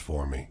deliver this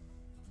for me.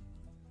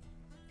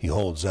 He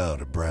holds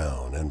out a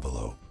brown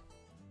envelope.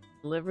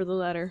 Deliver the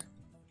letter.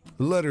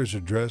 The letter's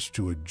addressed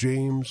to a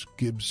James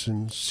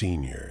Gibson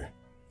Sr.,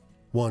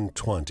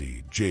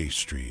 120 J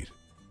Street.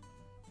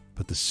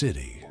 But the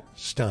city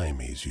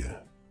stymies you.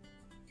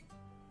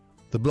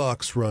 The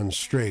blocks run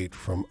straight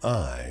from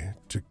I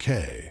to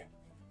K.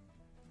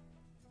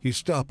 You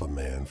stop a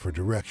man for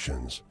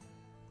directions,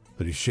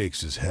 but he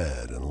shakes his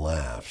head and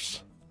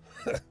laughs.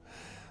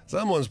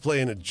 Someone's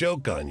playing a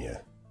joke on you.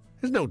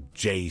 There's no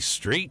J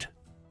Street.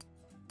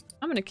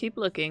 I'm gonna keep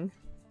looking.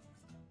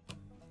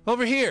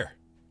 Over here.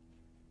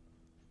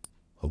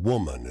 A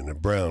woman in a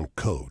brown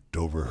coat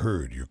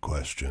overheard your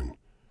question.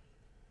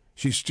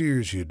 She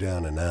steers you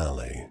down an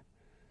alley.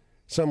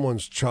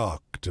 Someone's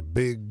chalked a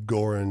big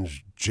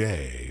orange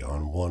J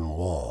on one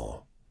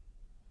wall.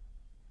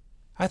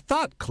 I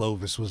thought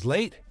Clovis was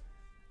late.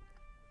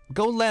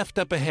 Go left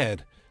up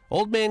ahead.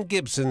 Old Man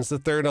Gibson's the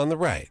third on the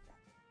right.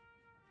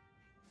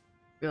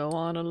 Go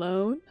on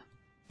alone?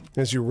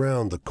 As you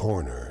round the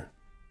corner,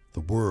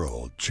 the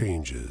world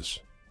changes.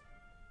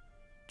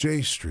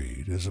 J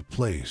Street is a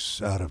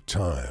place out of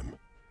time,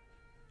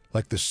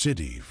 like the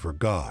city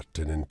forgot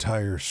an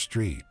entire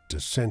street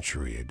a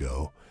century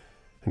ago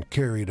and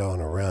carried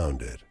on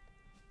around it,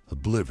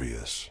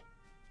 oblivious.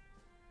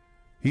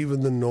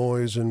 Even the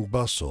noise and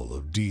bustle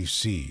of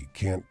D.C.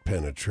 can't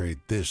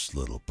penetrate this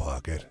little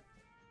pocket.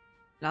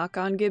 Knock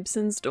on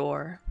Gibson's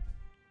door.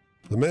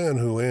 The man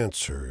who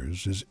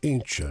answers is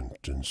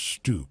ancient and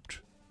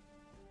stooped.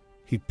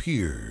 He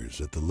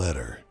peers at the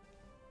letter.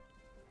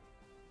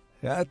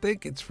 I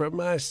think it's from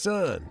my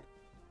son.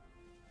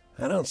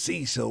 I don't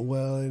see so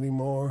well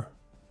anymore.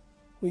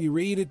 Will you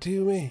read it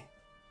to me?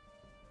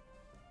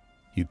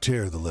 You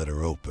tear the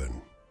letter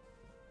open.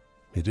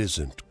 It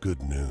isn't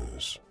good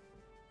news.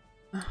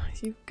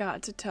 You've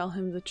got to tell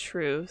him the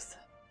truth.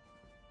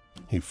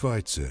 He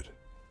fights it,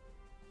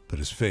 but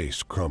his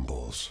face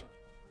crumbles.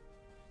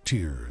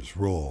 Tears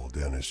roll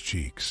down his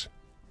cheeks.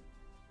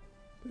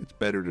 It's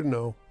better to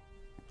know.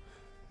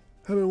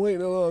 I've been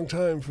waiting a long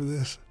time for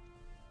this.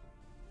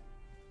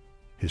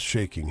 His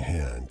shaking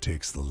hand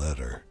takes the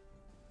letter.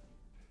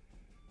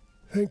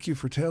 Thank you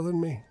for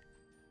telling me.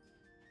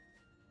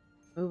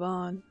 Move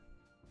on.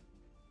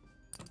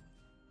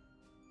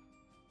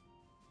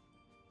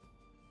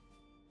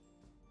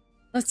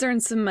 Let's earn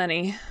some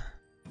money.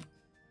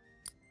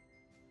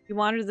 You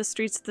wander the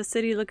streets of the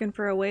city looking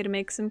for a way to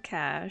make some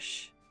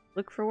cash.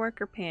 Look for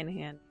work or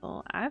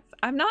panhandle.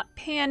 I've not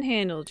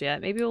panhandled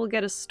yet. Maybe we'll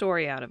get a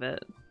story out of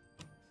it.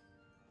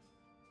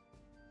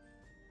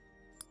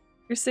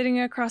 You're sitting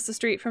across the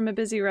street from a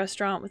busy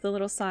restaurant with a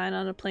little sign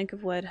on a plank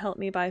of wood, "Help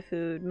me buy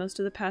food." Most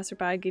of the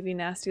passerby give you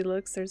nasty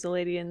looks. There's a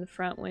lady in the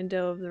front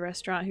window of the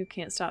restaurant who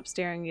can't stop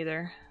staring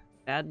either.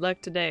 Bad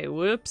luck today.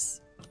 Whoops.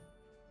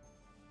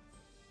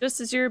 Just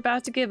as you're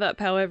about to give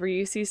up, however,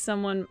 you see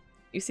some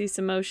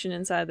motion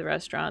inside the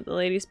restaurant. The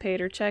lady's paid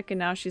her check and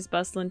now she's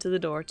bustling to the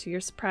door. To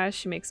your surprise,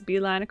 she makes a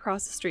beeline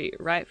across the street,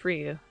 right for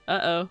you.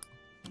 Uh-oh.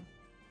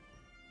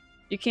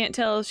 You can't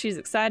tell if she's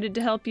excited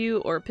to help you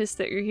or pissed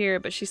that you're here,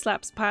 but she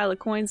slaps a pile of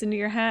coins into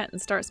your hat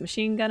and starts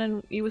machine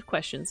gunning you with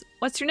questions.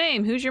 What's your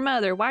name? Who's your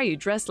mother? Why are you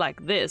dressed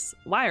like this?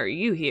 Why are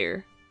you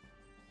here?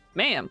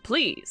 Ma'am,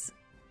 please.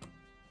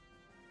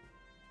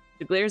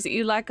 She glares at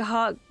you like a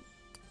hawk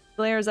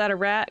glares at a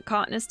rat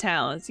caught in his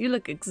talons. You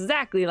look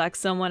exactly like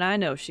someone I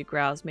know, she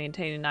growls,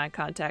 maintaining eye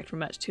contact for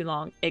much too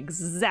long.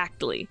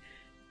 Exactly.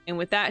 And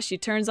with that, she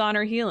turns on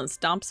her heel and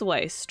stomps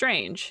away.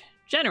 Strange.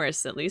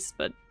 Generous, at least,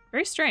 but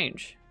very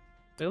strange.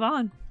 Move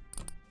on.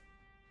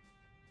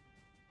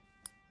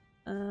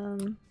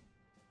 I'm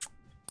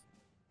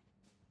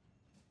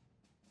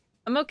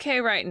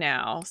okay right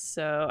now,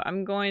 so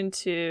I'm going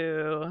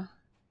to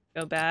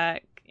go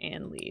back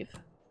and leave.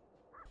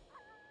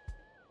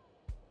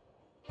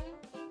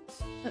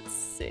 Let's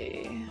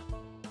see.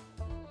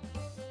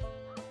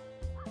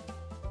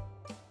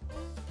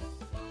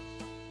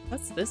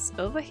 What's this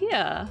over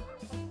here?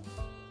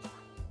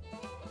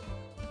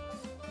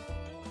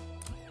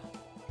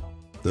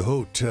 The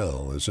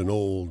hotel is an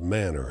old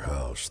manor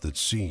house that's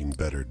seen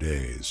better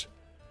days.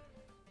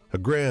 A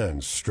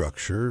grand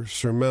structure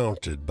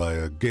surmounted by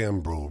a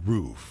gambrel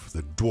roof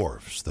that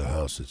dwarfs the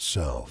house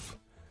itself.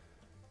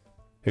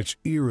 It's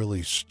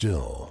eerily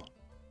still,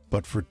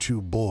 but for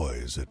two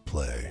boys at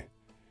play.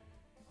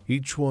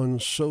 Each one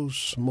so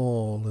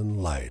small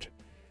and light,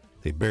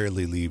 they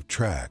barely leave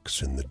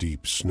tracks in the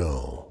deep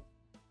snow.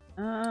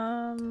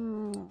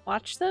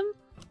 Watch them?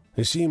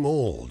 They seem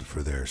old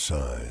for their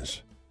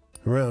size.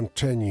 Around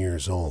 10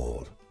 years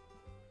old.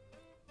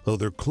 Though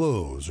their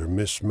clothes are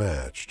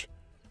mismatched,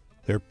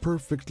 they're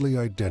perfectly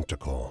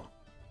identical,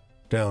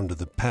 down to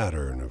the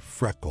pattern of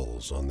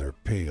freckles on their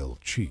pale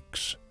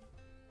cheeks.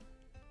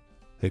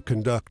 They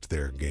conduct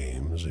their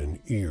games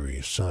in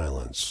eerie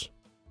silence.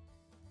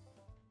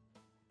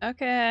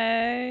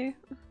 Okay.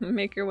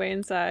 Make your way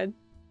inside.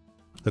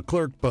 The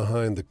clerk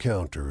behind the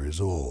counter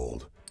is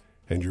old,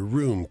 and your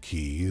room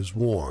key is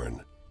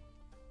worn.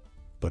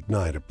 But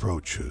night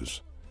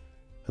approaches,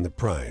 and the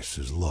price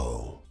is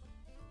low.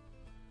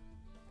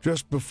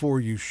 Just before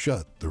you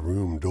shut the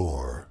room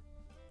door,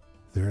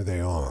 there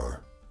they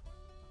are,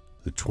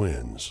 the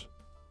twins,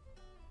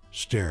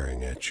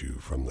 staring at you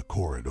from the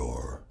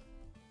corridor.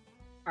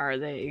 Are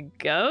they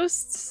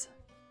ghosts?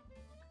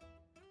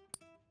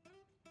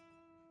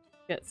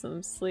 Get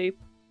some sleep.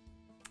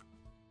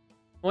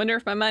 Wonder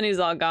if my money's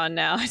all gone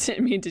now. I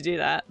didn't mean to do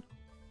that.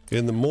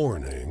 In the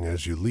morning,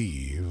 as you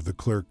leave, the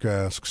clerk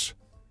asks,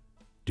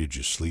 "Did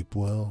you sleep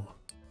well?"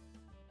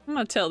 I'm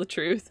gonna tell the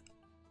truth.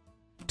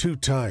 Too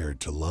tired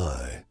to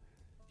lie,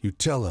 you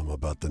tell him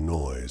about the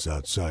noise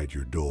outside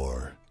your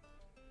door,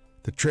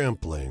 the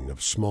trampling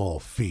of small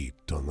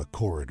feet on the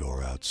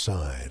corridor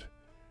outside,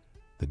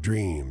 the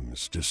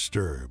dreams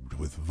disturbed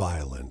with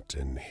violent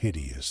and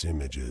hideous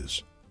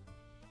images.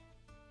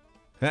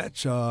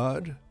 "That's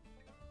odd,"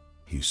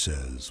 he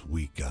says,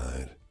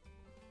 weak-eyed.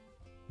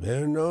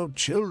 "There are no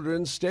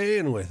children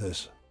staying with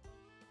us."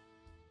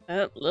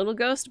 Oh, little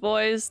ghost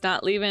boys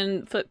not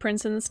leaving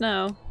footprints in the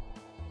snow.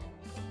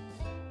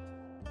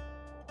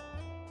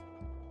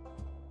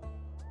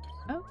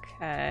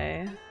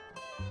 Okay.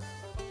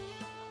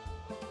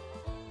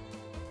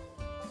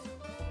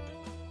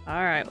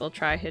 Alright, we'll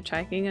try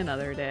hitchhiking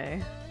another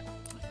day.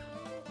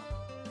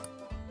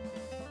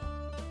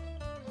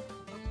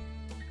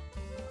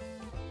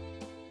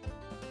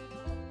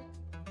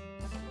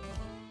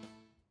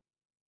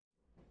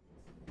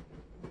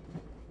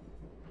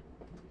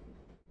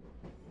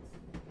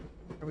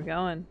 Where are we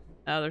going?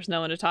 Oh, there's no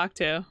one to talk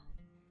to.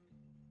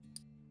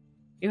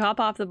 You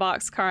hop off the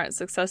boxcar and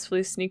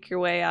successfully sneak your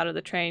way out of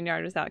the train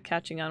yard without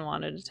catching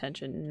unwanted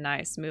attention.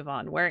 Nice, move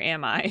on. Where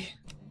am I?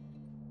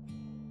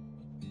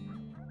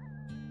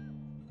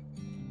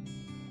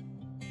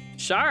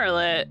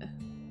 Charlotte!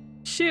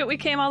 Shoot, we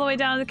came all the way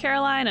down to the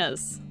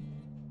Carolinas.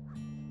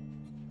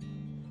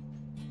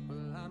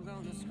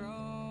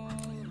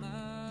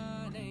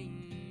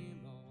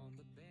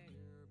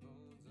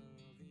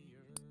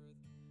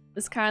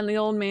 This kindly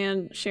old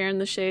man sharing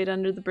the shade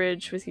under the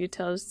bridge with you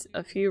tells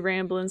a few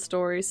rambling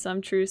stories,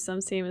 some true,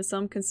 some seem, and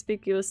some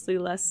conspicuously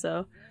less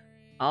so.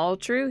 All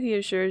true, he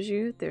assures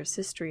you. There's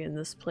history in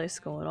this place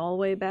going all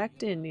the way back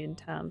to Indian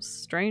times.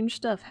 Strange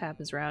stuff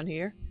happens around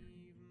here.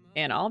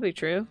 And all be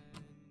true.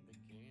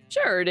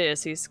 Sure it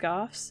is, he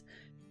scoffs.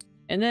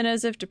 And then,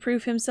 as if to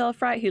prove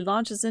himself right, he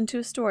launches into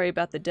a story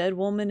about the dead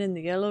woman in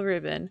the yellow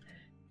ribbon.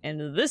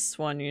 And this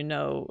one, you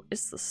know,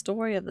 is the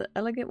story of the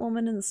elegant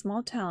woman in the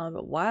small town,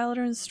 but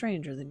wilder and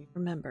stranger than you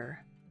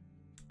remember.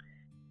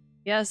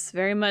 Yes,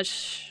 very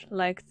much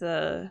like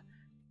the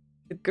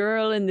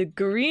girl in the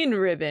green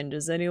ribbon.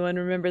 Does anyone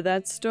remember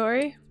that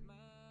story?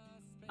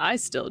 I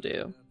still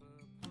do.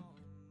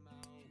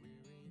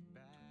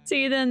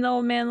 See, then the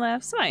old man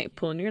laughs. I ain't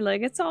pulling your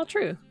leg, it's all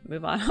true.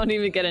 Move on. I don't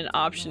even get an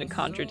option to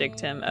contradict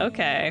him.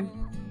 Okay.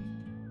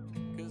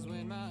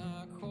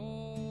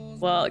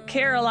 Well,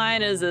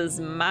 Carolinas is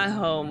my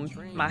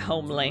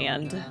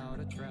homeland.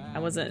 I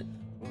wasn't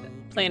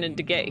planning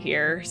to get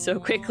here so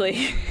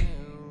quickly.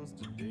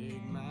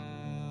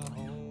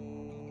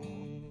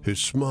 His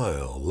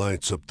smile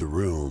lights up the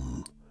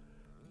room,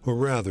 or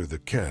rather the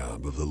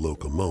cab of the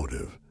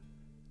locomotive.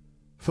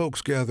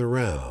 Folks gather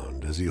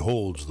round as he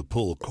holds the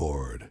pull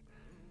cord.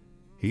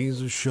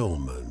 He's a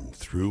showman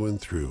through and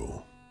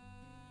through.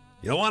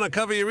 You'll want to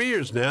cover your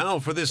ears now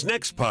for this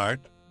next part.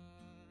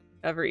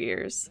 Cover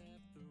ears.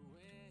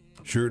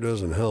 Sure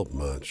doesn't help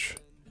much.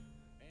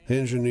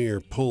 Engineer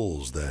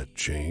pulls that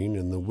chain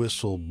and the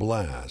whistle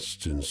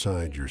blasts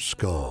inside your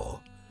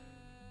skull.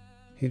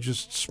 He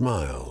just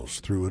smiles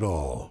through it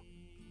all.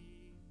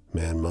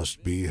 Man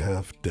must be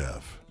half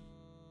deaf.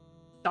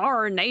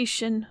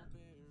 Darnation.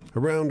 A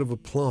round of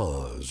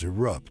applause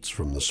erupts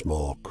from the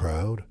small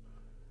crowd.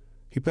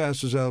 He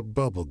passes out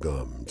bubble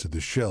gum to the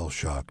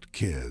shell-shocked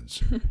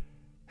kids,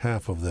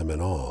 half of them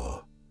in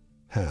awe,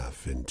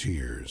 half in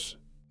tears.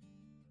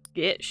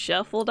 Get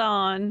shuffled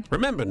on.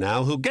 Remember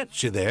now who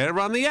gets you there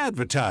on the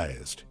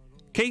advertised.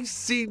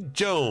 Casey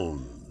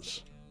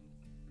Jones.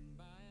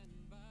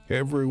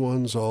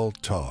 Everyone's all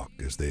talk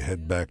as they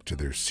head back to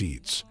their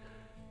seats.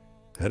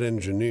 That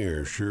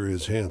engineer sure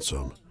is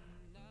handsome.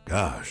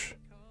 Gosh,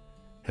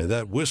 and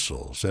that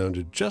whistle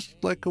sounded just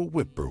like a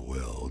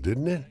whippoorwill,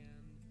 didn't it?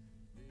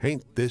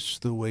 Ain't this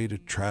the way to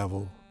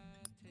travel?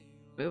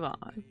 Move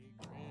on.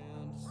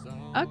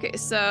 Okay,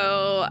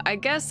 so I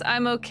guess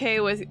I'm okay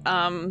with, you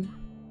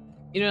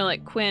know,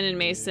 like Quinn and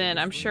Mason.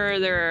 I'm sure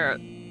they're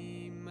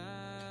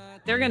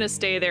gonna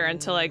stay there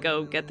until I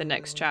go get the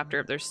next chapter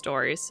of their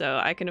story, so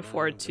I can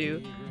afford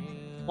to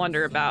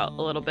wander about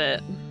a little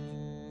bit.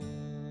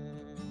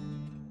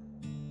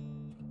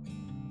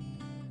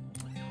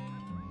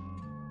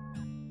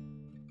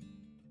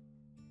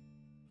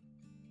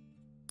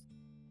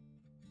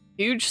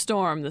 Huge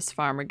storm, this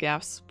farmer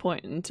gasps,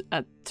 pointing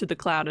to the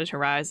clouded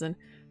horizon.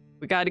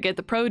 We gotta get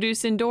the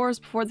produce indoors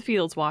before the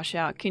fields wash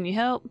out. Can you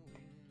help?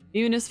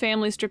 You and his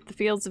family strip the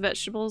fields of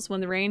vegetables. When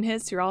the rain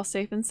hits, you're all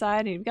safe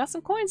inside, and you've got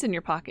some coins in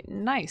your pocket.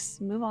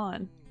 Nice. Move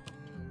on.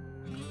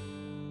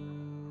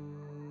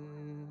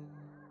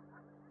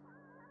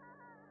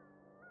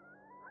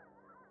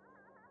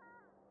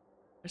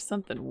 There's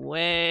something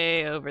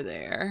way over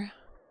there.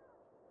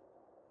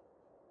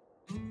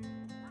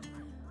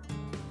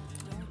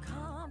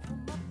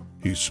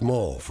 He's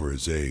small for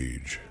his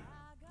age.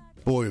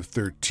 Boy of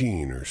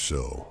 13 or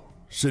so,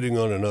 sitting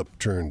on an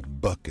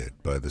upturned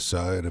bucket by the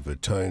side of a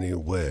tiny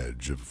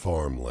wedge of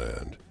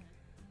farmland.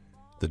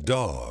 The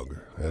dog,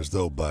 as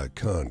though by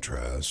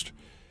contrast,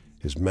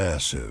 is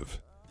massive,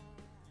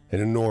 an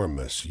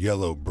enormous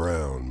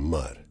yellow-brown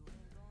mutt.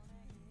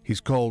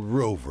 He's called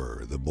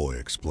Rover, the boy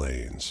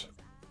explains.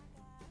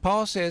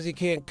 Paul says he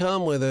can't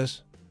come with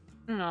us.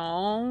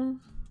 No.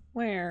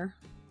 Where?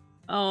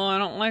 Oh, I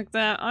don't like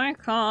that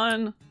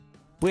icon.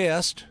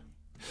 West.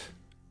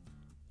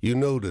 You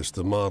notice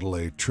the Model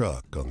A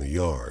truck on the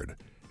yard,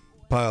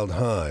 piled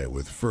high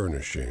with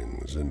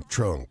furnishings and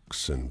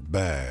trunks and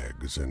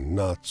bags and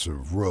knots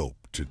of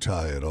rope to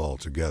tie it all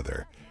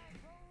together.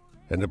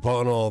 And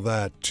upon all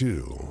that,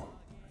 too,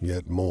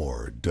 yet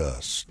more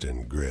dust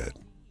and grit.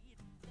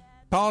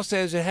 Paul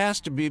says it has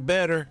to be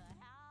better.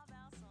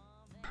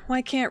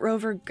 Why can't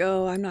Rover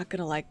go? I'm not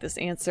gonna like this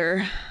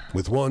answer.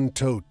 With one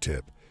toe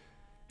tip,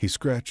 he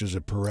scratches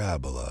a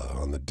parabola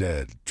on the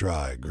dead,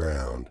 dry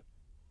ground.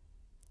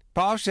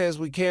 Paul says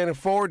we can't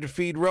afford to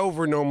feed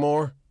Rover no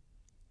more.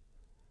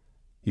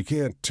 You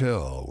can't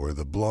tell where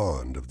the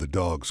blonde of the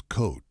dog's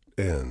coat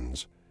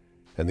ends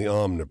and the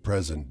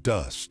omnipresent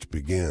dust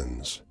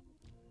begins.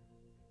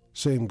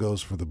 Same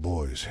goes for the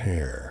boy's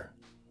hair.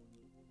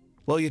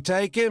 Will you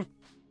take him?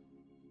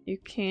 You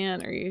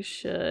can, or you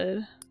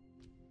should.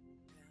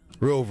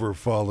 Rover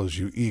follows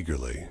you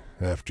eagerly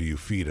after you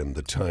feed him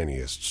the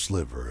tiniest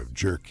sliver of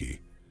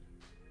jerky.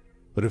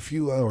 But a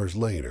few hours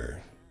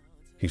later,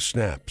 he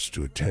snaps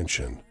to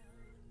attention,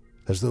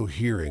 as though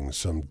hearing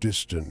some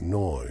distant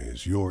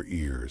noise your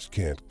ears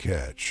can't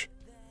catch.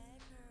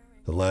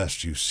 The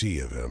last you see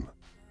of him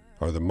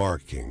are the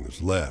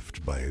markings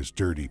left by his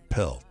dirty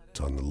pelt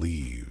on the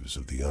leaves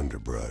of the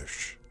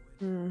underbrush.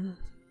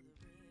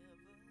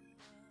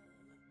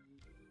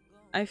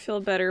 I feel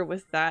better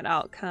with that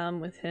outcome,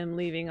 with him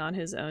leaving on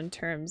his own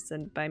terms,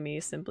 than by me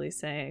simply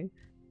saying,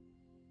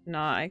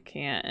 nah, I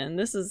can't. And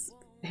this is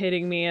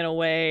hitting me in a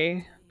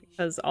way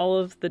because all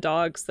of the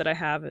dogs that I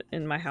have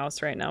in my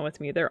house right now with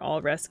me, they're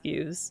all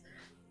rescues.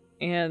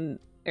 And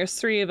there's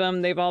 3 of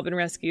them. They've all been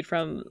rescued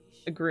from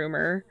a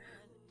groomer.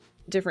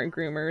 different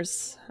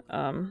groomers.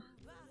 The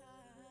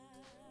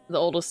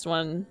oldest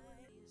one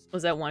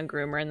was at one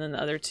groomer, and then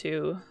the other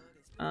two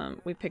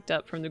we picked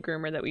up from the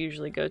groomer that we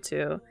usually go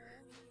to.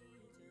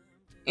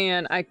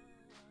 And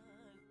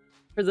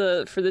for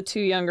the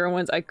two younger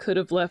ones, I could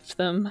have left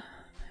them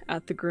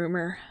at the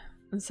groomer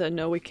and said,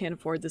 no, we can't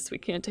afford this, we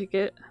can't take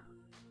it.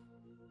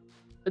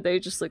 But they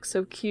just look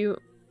so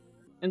cute,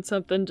 and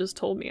something just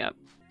told me up.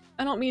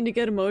 I don't mean to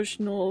get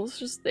emotional, it's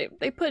just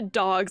they put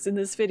dogs in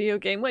this video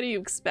game, what do you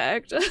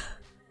expect?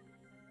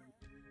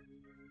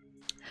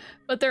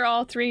 But they're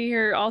all three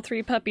here, all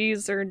three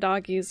puppies or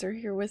doggies are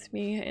here with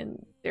me,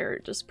 and they're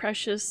just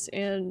precious,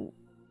 and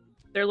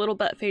they're little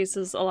butt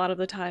faces a lot of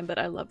the time, but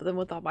I love them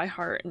with all my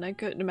heart, and I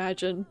couldn't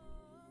imagine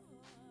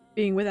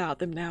being without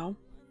them now.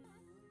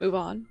 Move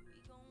on.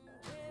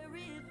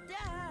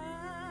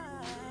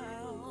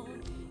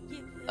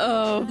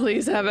 Oh,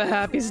 please have a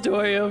happy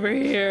story over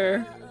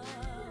here.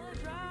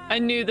 I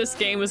knew this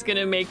game was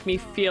gonna make me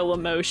feel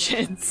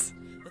emotions.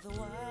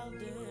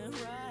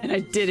 And I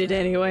did it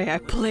anyway, I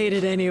played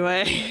it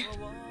anyway.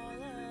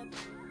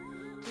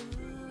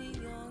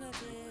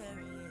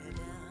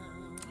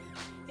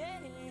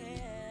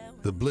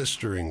 The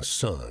blistering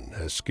sun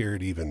has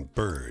scared even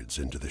birds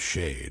into the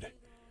shade.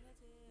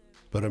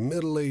 But a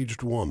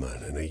middle-aged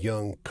woman and a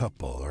young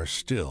couple are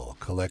still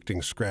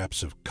collecting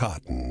scraps of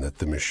cotton that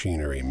the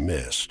machinery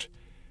missed.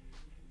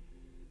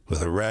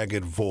 With a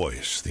ragged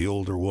voice, the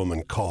older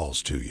woman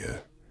calls to you.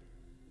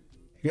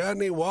 You got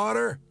any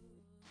water?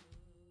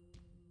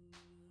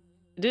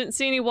 I didn't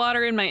see any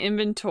water in my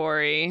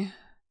inventory,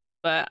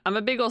 but I'm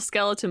a big old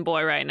skeleton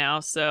boy right now,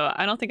 so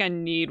I don't think I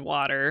need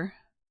water.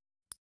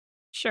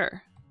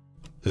 Sure.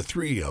 The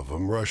three of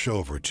them rush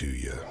over to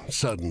you,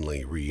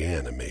 suddenly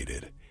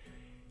reanimated.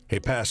 They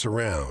pass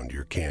around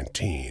your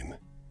canteen.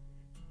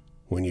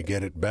 When you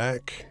get it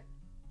back,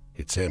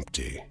 it's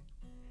empty.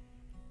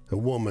 The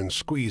woman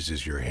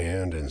squeezes your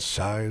hand and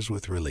sighs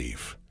with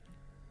relief.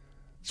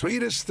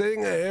 Sweetest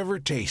thing I ever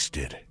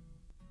tasted,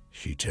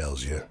 she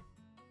tells you.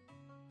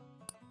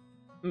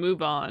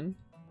 Move on.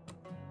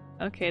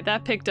 Okay,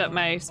 that picked up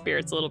my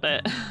spirits a little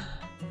bit.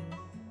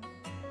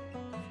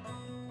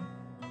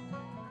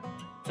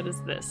 What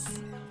is this?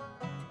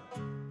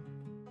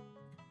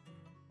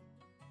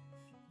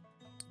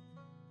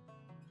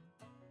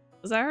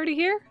 Was I already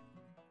here?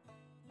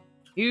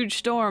 Huge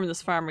storm,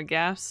 this farmer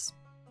gasps,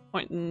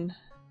 pointing to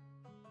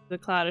the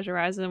clouded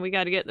horizon. We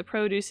gotta get the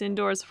produce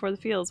indoors before the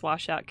fields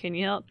wash out. Can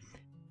you help?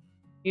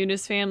 You and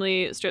his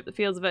family strip the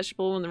fields of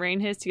vegetable when the rain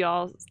hits. You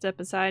all step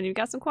inside and you've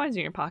got some coins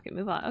in your pocket.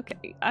 Move on.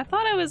 Okay, I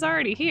thought I was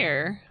already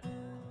here.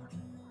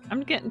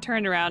 I'm getting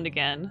turned around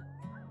again.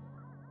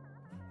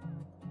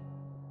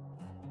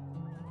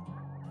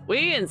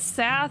 We in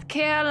South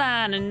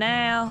Carolina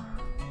now.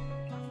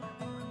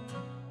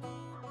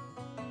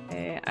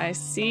 Okay, I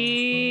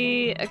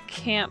see a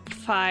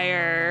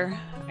campfire,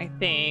 I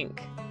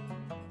think,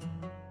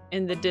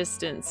 in the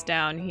distance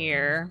down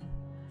here.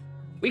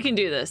 We can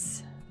do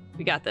this.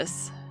 We got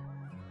this.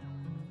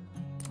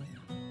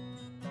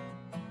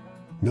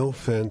 No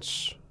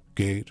fence,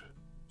 gate,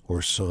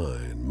 or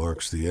sign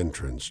marks the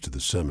entrance to the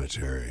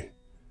cemetery.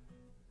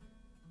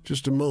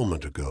 Just a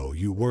moment ago,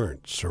 you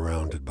weren't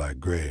surrounded by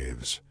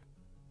graves,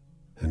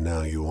 and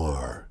now you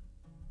are.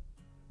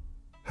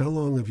 How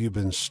long have you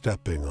been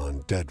stepping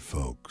on dead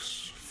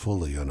folks,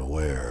 fully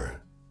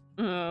unaware?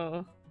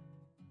 Oh.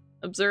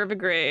 Observe a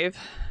grave.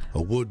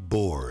 A wood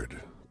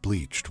board,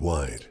 bleached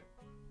white.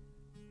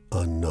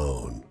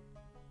 Unknown.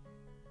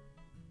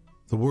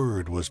 The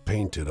word was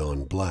painted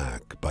on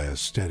black by a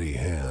steady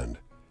hand,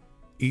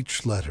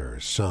 each letter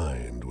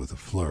signed with a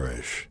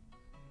flourish.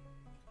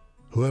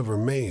 Whoever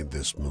made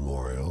this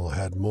memorial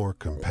had more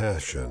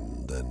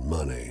compassion than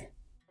money.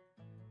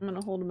 I'm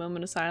gonna hold a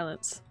moment of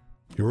silence.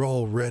 You're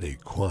already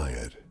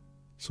quiet,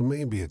 so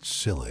maybe it's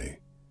silly.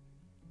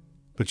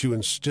 But you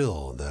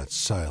instill that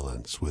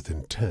silence with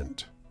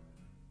intent.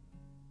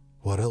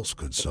 What else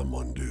could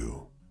someone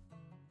do?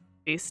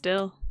 Be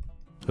still.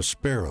 A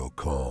sparrow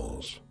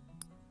calls.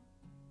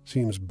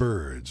 Seems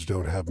birds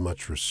don't have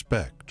much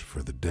respect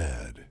for the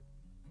dead.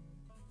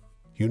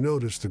 You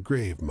notice the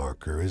grave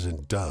marker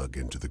isn't dug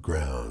into the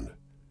ground,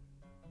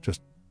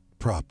 just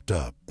propped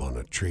up on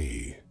a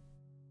tree.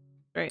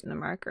 Straighten the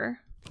marker.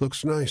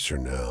 Looks nicer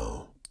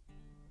now,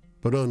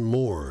 but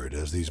unmoored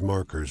as these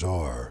markers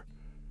are,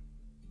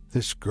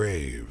 this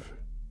grave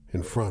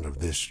in front of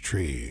this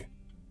tree,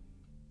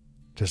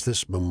 does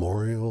this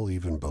memorial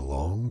even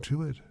belong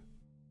to it?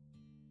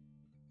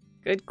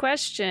 Good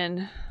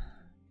question.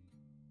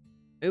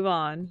 Move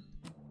on.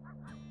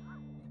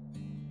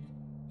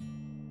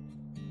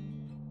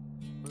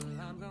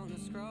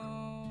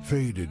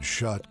 Faded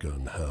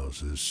shotgun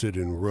houses sit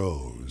in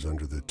rows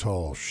under the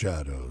tall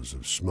shadows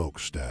of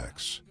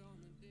smokestacks.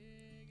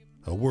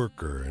 A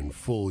worker in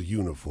full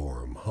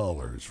uniform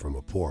hollers from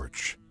a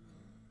porch.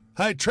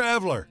 "Hey,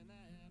 traveler!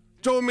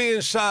 Throw me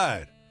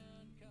inside!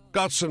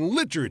 Got some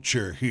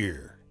literature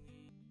here!"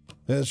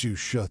 As you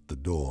shut the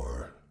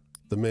door,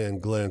 the man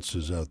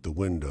glances out the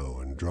window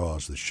and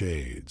draws the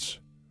shades.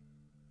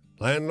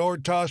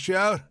 Landlord toss you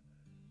out?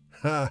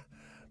 Ha,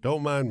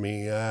 don't mind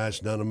me,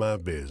 it's none of my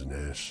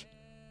business.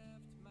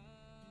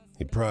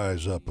 He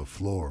pries up a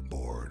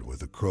floorboard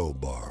with a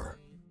crowbar.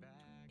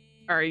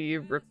 Are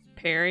you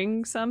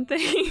repairing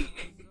something?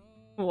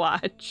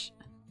 Watch.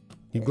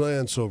 You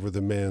glance over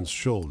the man's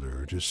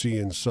shoulder to see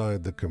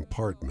inside the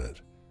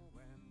compartment.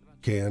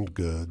 Canned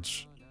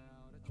goods,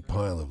 a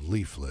pile of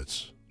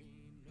leaflets,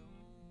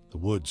 the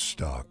wood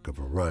stock of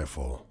a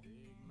rifle.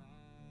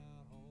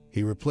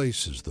 He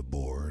replaces the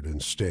board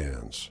and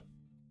stands.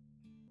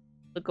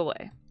 Look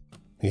away.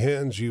 He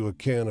hands you a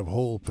can of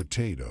whole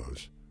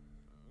potatoes,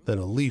 then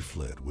a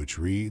leaflet which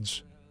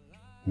reads,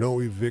 "No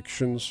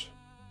evictions,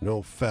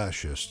 no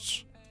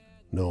fascists,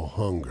 no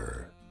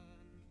hunger."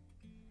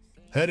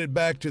 Headed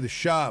back to the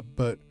shop,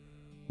 but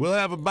we'll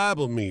have a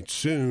Bible meet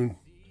soon.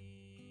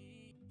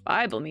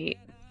 Bible meet?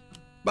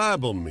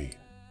 Bible meet.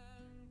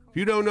 If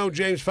you don't know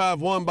James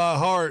 5:1 by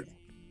heart,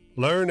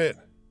 learn it.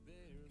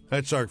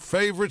 That's our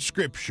favorite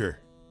scripture.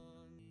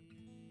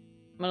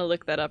 I'm gonna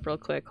look that up real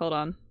quick. Hold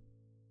on.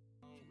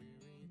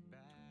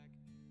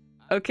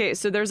 Okay,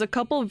 so there's a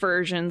couple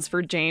versions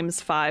for James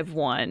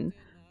 5:1,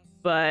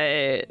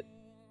 but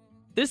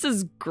this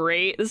is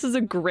great. This is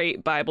a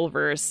great Bible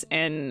verse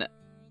and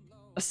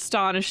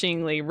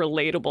astonishingly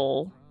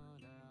relatable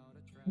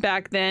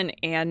back then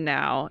and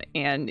now.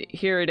 And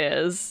here it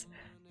is.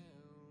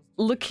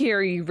 Look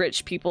here, you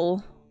rich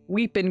people.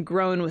 Weep and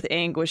groan with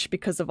anguish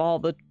because of all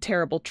the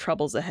terrible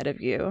troubles ahead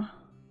of you.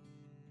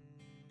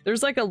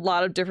 There's like a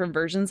lot of different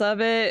versions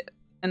of it,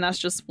 and that's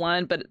just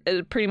one, but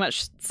it pretty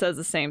much says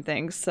the same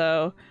thing.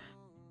 So,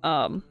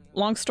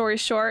 long story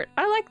short,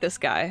 I like this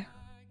guy.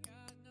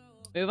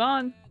 Move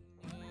on.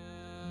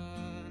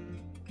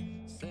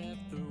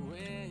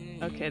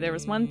 Okay, there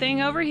was one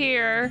thing over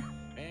here.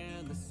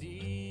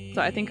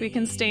 So I think we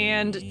can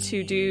stand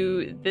to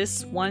do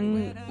this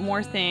one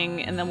more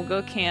thing, and then we'll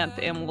go camp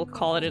and we'll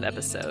call it an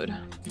episode.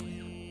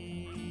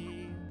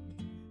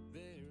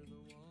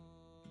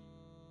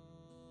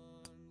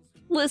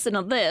 Listen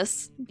to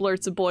this,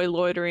 blurts a boy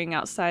loitering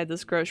outside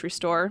this grocery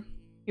store.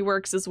 He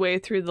works his way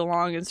through the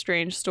long and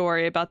strange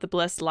story about the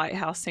blessed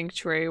lighthouse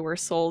sanctuary where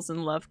souls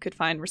in love could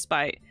find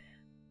respite.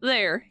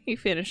 There, he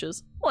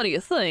finishes. What do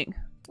you think?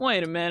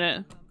 Wait a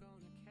minute.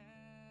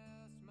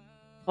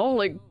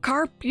 Holy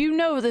carp, you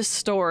know this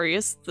story.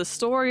 It's the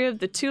story of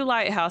the two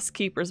lighthouse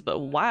keepers, but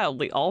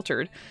wildly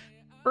altered.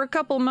 For a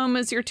couple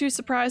moments, you're too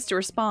surprised to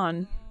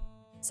respond.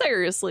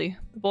 Seriously,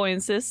 the boy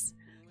insists.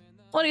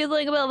 What do you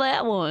think about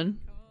that one?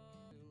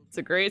 It's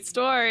a great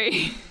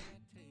story.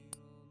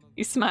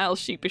 He smiles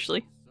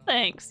sheepishly.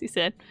 Thanks, he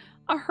said.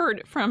 I heard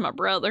it from my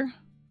brother.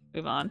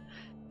 Move on.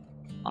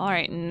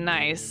 Alright,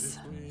 nice.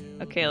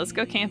 Okay, let's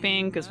go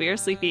camping, because we are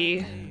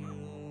sleepy.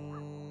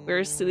 We're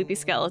a sleepy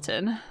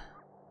skeleton.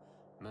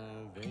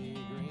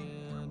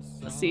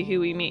 Let's see who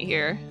we meet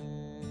here.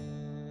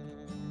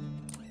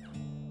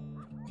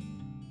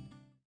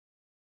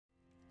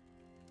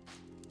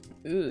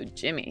 Ooh,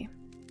 Jimmy.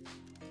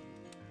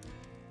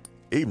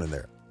 Evening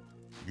there.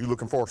 You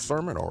looking for a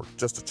sermon or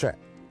just a chat?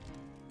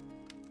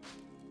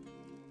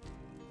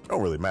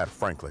 Don't really matter,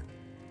 frankly.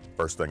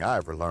 First thing I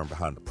ever learned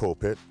behind the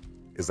pulpit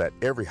is that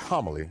every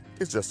homily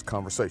is just a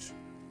conversation.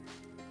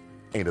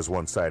 Ain't as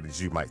one-sided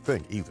as you might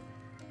think either.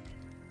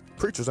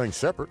 Preachers ain't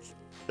shepherds,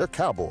 they're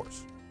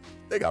cowboys.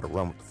 They gotta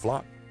run with the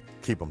flock,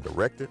 keep them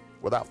directed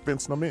without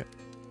fencing them in.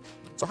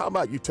 So how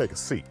about you take a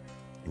seat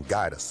and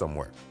guide us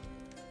somewhere?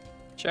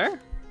 Sure.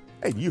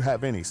 Hey, do you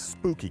have any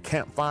spooky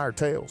campfire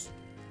tales?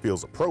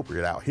 Feels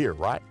appropriate out here,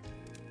 right?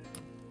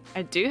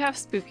 I do have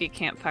spooky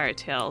campfire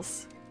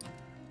tales.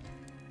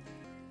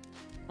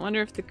 I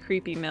wonder if the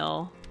creepy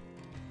mill...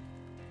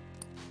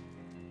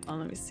 Oh,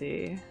 let me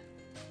see.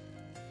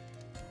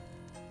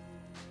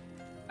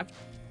 I've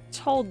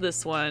told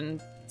this one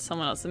to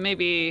someone else, so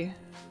maybe...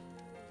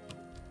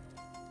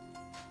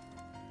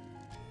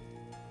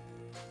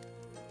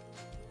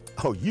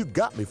 Oh, you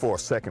got me for a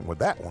second with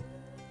that one.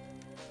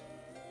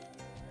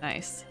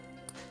 Nice.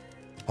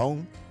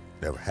 Home?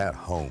 Never had a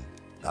home.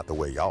 Not the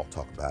way y'all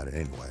talk about it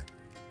anyway.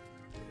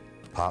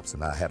 Pops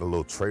and I had a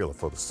little trailer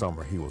for the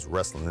summer he was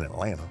wrestling in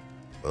Atlanta,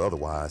 but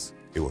otherwise,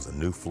 it was a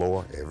new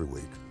floor every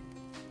week.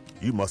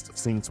 You must have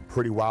seen some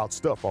pretty wild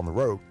stuff on the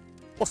road.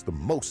 What's the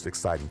most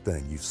exciting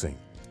thing you've seen?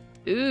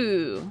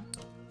 Ooh.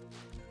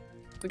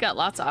 We got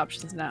lots of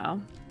options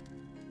now.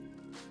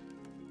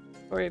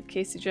 Story of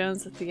Casey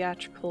Jones, the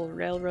theatrical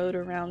railroad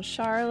around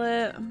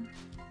Charlotte.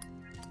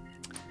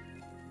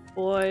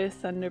 Boy,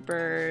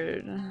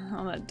 Thunderbird.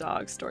 Oh, that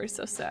dog story's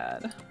so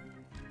sad.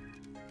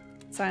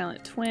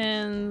 Silent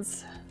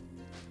Twins.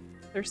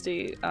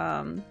 Thirsty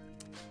cotton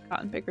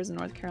pickers in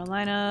North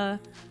Carolina.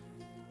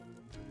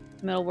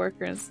 Metal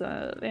worker in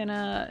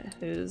Savannah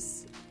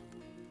who's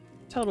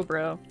total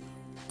bro.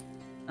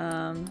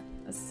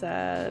 That's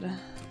sad.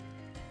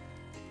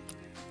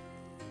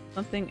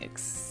 Something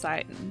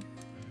exciting.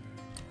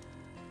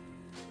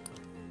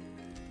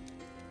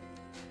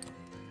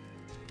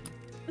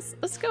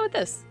 Let's go with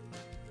this.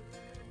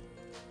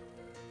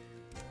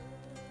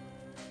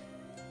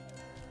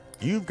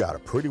 You've got a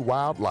pretty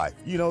wild life.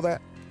 You know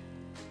that?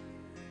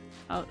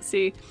 Oh,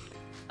 see,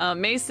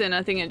 Mason,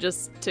 I think it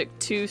just took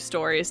 2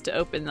 stories to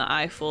open the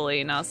eye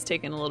fully. Now it's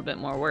taking a little bit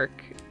more work,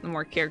 the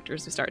more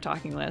characters we start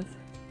talking with.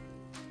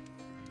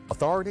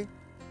 Authority?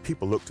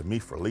 People look to me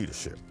for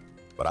leadership,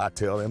 but I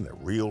tell them that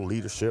real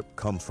leadership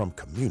comes from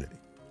community.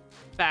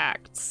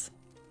 Facts.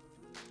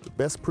 The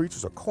best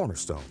preachers are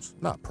cornerstones,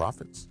 not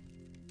prophets.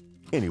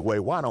 Anyway,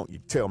 why don't you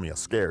tell me a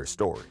scary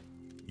story?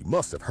 You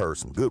must have heard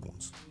some good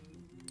ones.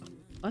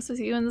 What's with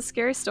you and the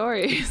scary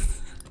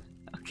stories?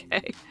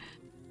 Okay.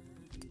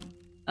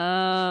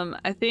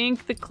 I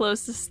think the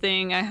closest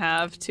thing I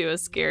have to a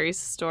scary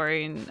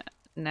story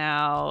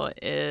now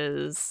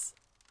is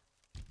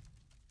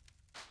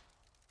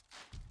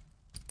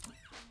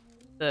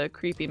the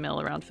creepy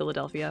mill around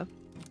Philadelphia.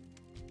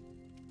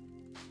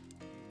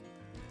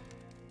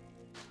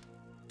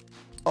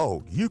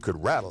 Oh, you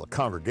could rattle a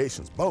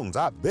congregation's bones,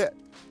 I bet.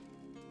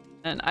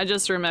 And I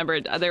just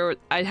remembered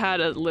I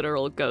had a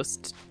literal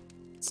ghost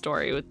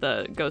story with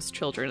the ghost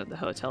children at the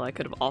hotel. I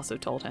could have also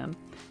told him.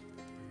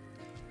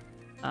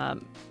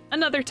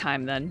 Another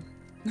time then.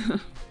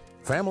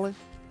 Family?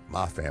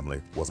 My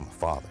family was my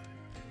father.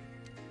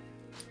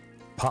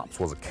 Pops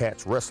was a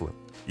catch wrestler.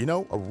 You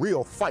know, a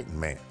real fighting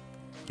man.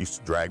 Used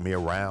to drag me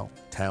around,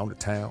 town to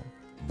town,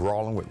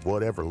 brawling with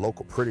whatever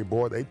local pretty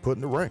boy they'd put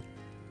in the ring.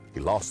 He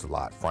lost a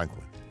lot,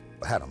 frankly,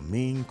 but had a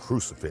mean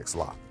crucifix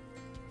lot.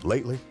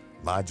 Lately,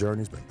 my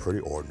journey's been pretty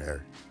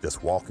ordinary,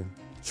 just walking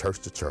church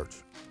to church.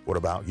 What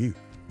about you?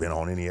 Been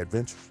on any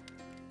adventures?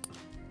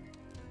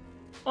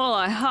 Well,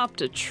 I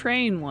hopped a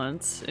train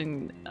once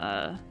and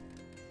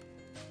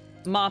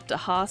mopped a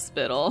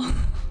hospital.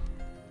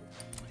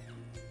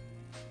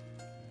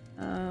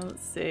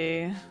 Let's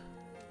see.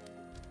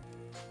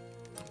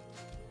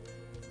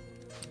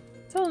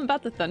 Tell them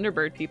about the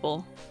Thunderbird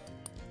people.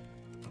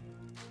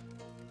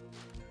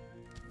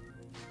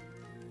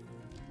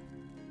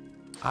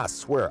 I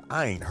swear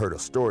I ain't heard a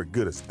story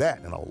good as that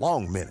in a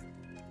long minute.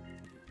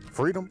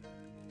 Freedom?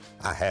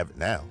 I have it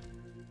now.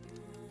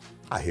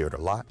 I hear it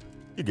a lot.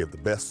 You give the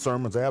best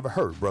sermons I ever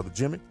heard, Brother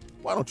Jimmy.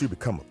 Why don't you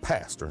become a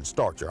pastor and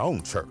start your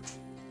own church?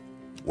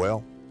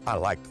 Well, I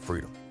like the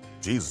freedom.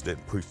 Jesus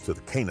didn't preach to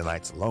the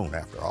Canaanites alone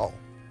after all.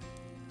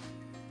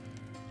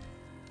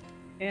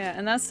 Yeah,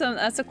 and that's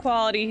a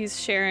quality he's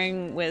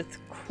sharing with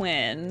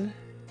Quinn.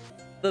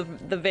 The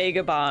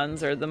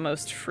vagabonds are the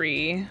most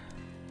free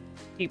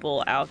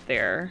people out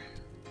there,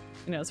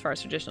 you know, as far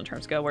as traditional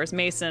terms go, whereas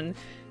Mason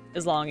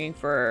is longing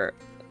for,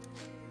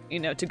 you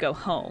know, to go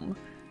home.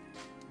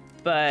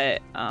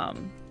 But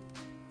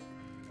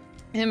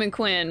him and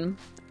Quinn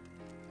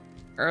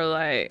are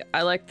like,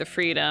 I like the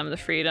freedom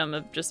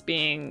of just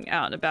being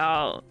out and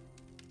about.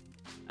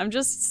 I'm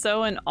just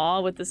so in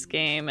awe with this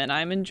game, and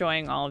I'm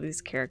enjoying all of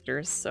these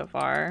characters so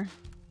far.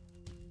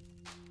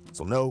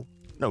 So no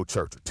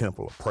church or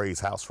temple or praise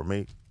house for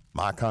me.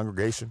 My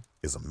congregation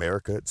is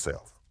America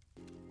itself.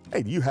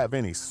 Hey, do you have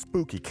any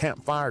spooky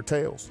campfire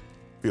tales?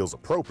 Feels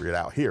appropriate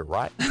out here,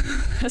 right?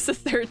 That's the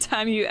 3rd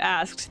time you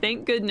asked.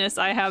 Thank goodness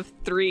I have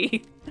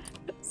 3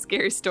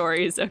 scary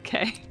stories,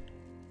 okay.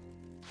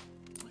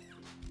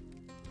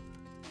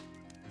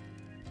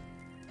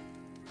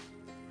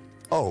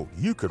 Oh,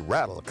 you could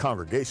rattle a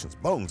congregation's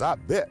bones, I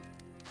bet.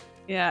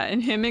 Yeah,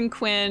 and him and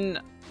Quinn,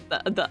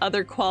 the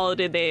other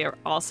quality they are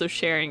also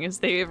sharing is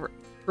they've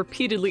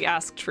repeatedly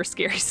asked for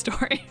scary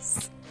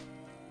stories.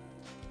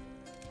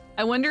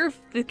 I wonder if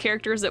the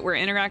characters that we're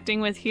interacting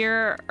with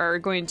here are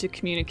going to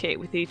communicate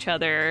with each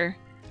other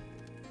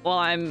while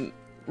I'm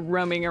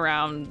roaming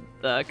around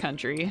the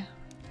country.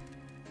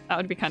 That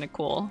would be kind of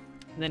cool.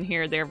 And then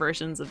hear their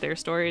versions of their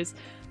stories.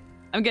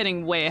 I'm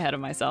getting way ahead of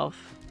myself.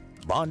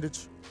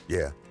 Bondage?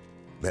 Yeah.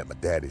 Met my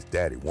daddy's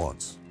daddy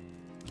once.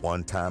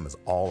 One time is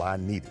all I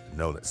needed to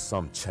know that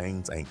some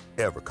chains ain't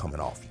ever coming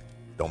off you.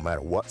 Don't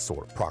matter what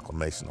sort of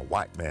proclamation a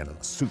white man in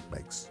a suit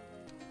makes.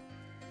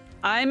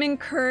 I'm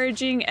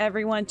encouraging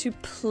everyone to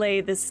play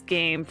this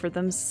game for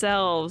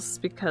themselves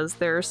because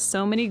there are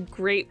so many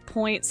great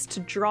points to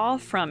draw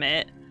from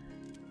it.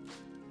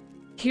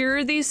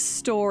 Hear these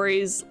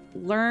stories,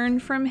 learn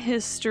from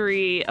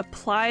history,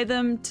 apply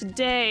them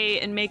today,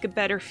 and make a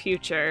better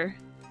future.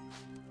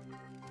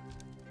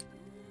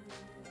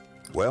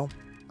 Well,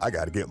 I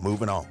gotta get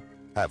moving on.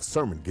 I have a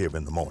sermon to give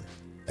in the morning,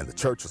 and the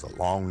church is a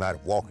long night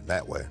of walking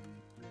that way.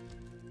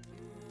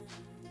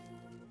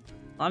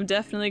 I'm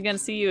definitely gonna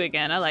see you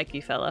again. I like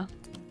you, fella.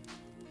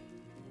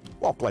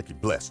 Walk like you're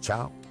blessed,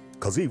 child.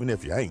 Cause even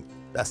if you ain't,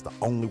 that's the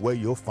only way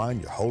you'll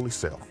find your holy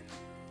self.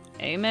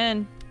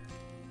 Amen.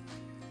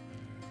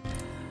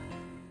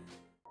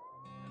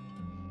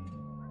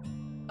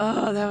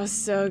 Oh, that was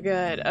so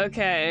good.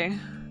 Okay.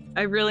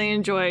 I really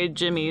enjoyed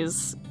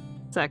Jimmy's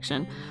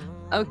section.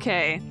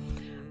 Okay.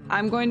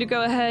 I'm going to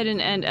go ahead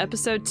and end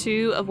episode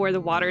 2 of Where the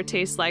Water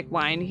Tastes Like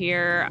Wine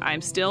here. I'm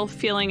still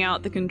feeling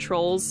out the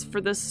controls for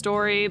this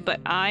story, but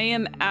I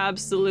am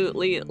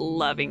absolutely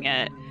loving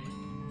it.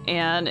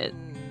 And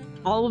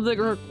all of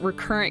the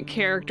recurrent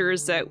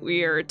characters that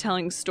we are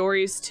telling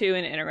stories to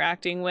and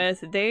interacting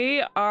with,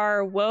 they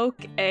are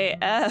woke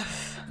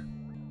AF.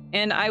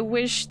 And I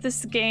wish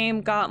this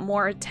game got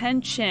more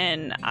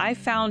attention. I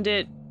found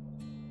it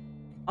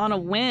on a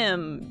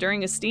whim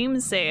during a Steam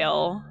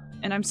sale,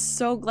 and I'm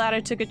so glad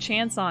I took a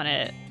chance on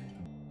it.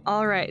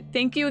 All right,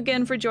 thank you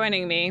again for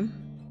joining me.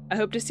 I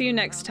hope to see you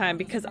next time,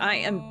 because I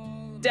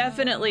am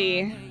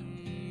definitely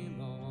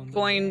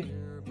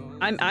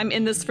I'm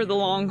in this for the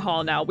long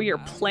haul now. We are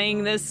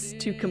playing this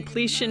to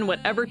completion,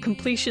 whatever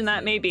completion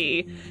that may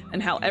be,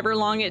 and however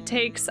long it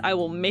takes, I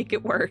will make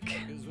it work.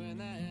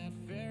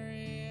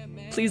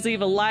 Please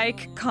leave a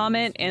like,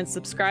 comment, and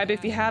subscribe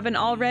if you haven't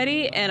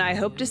already, and I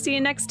hope to see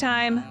you next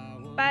time.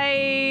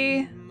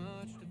 Bye!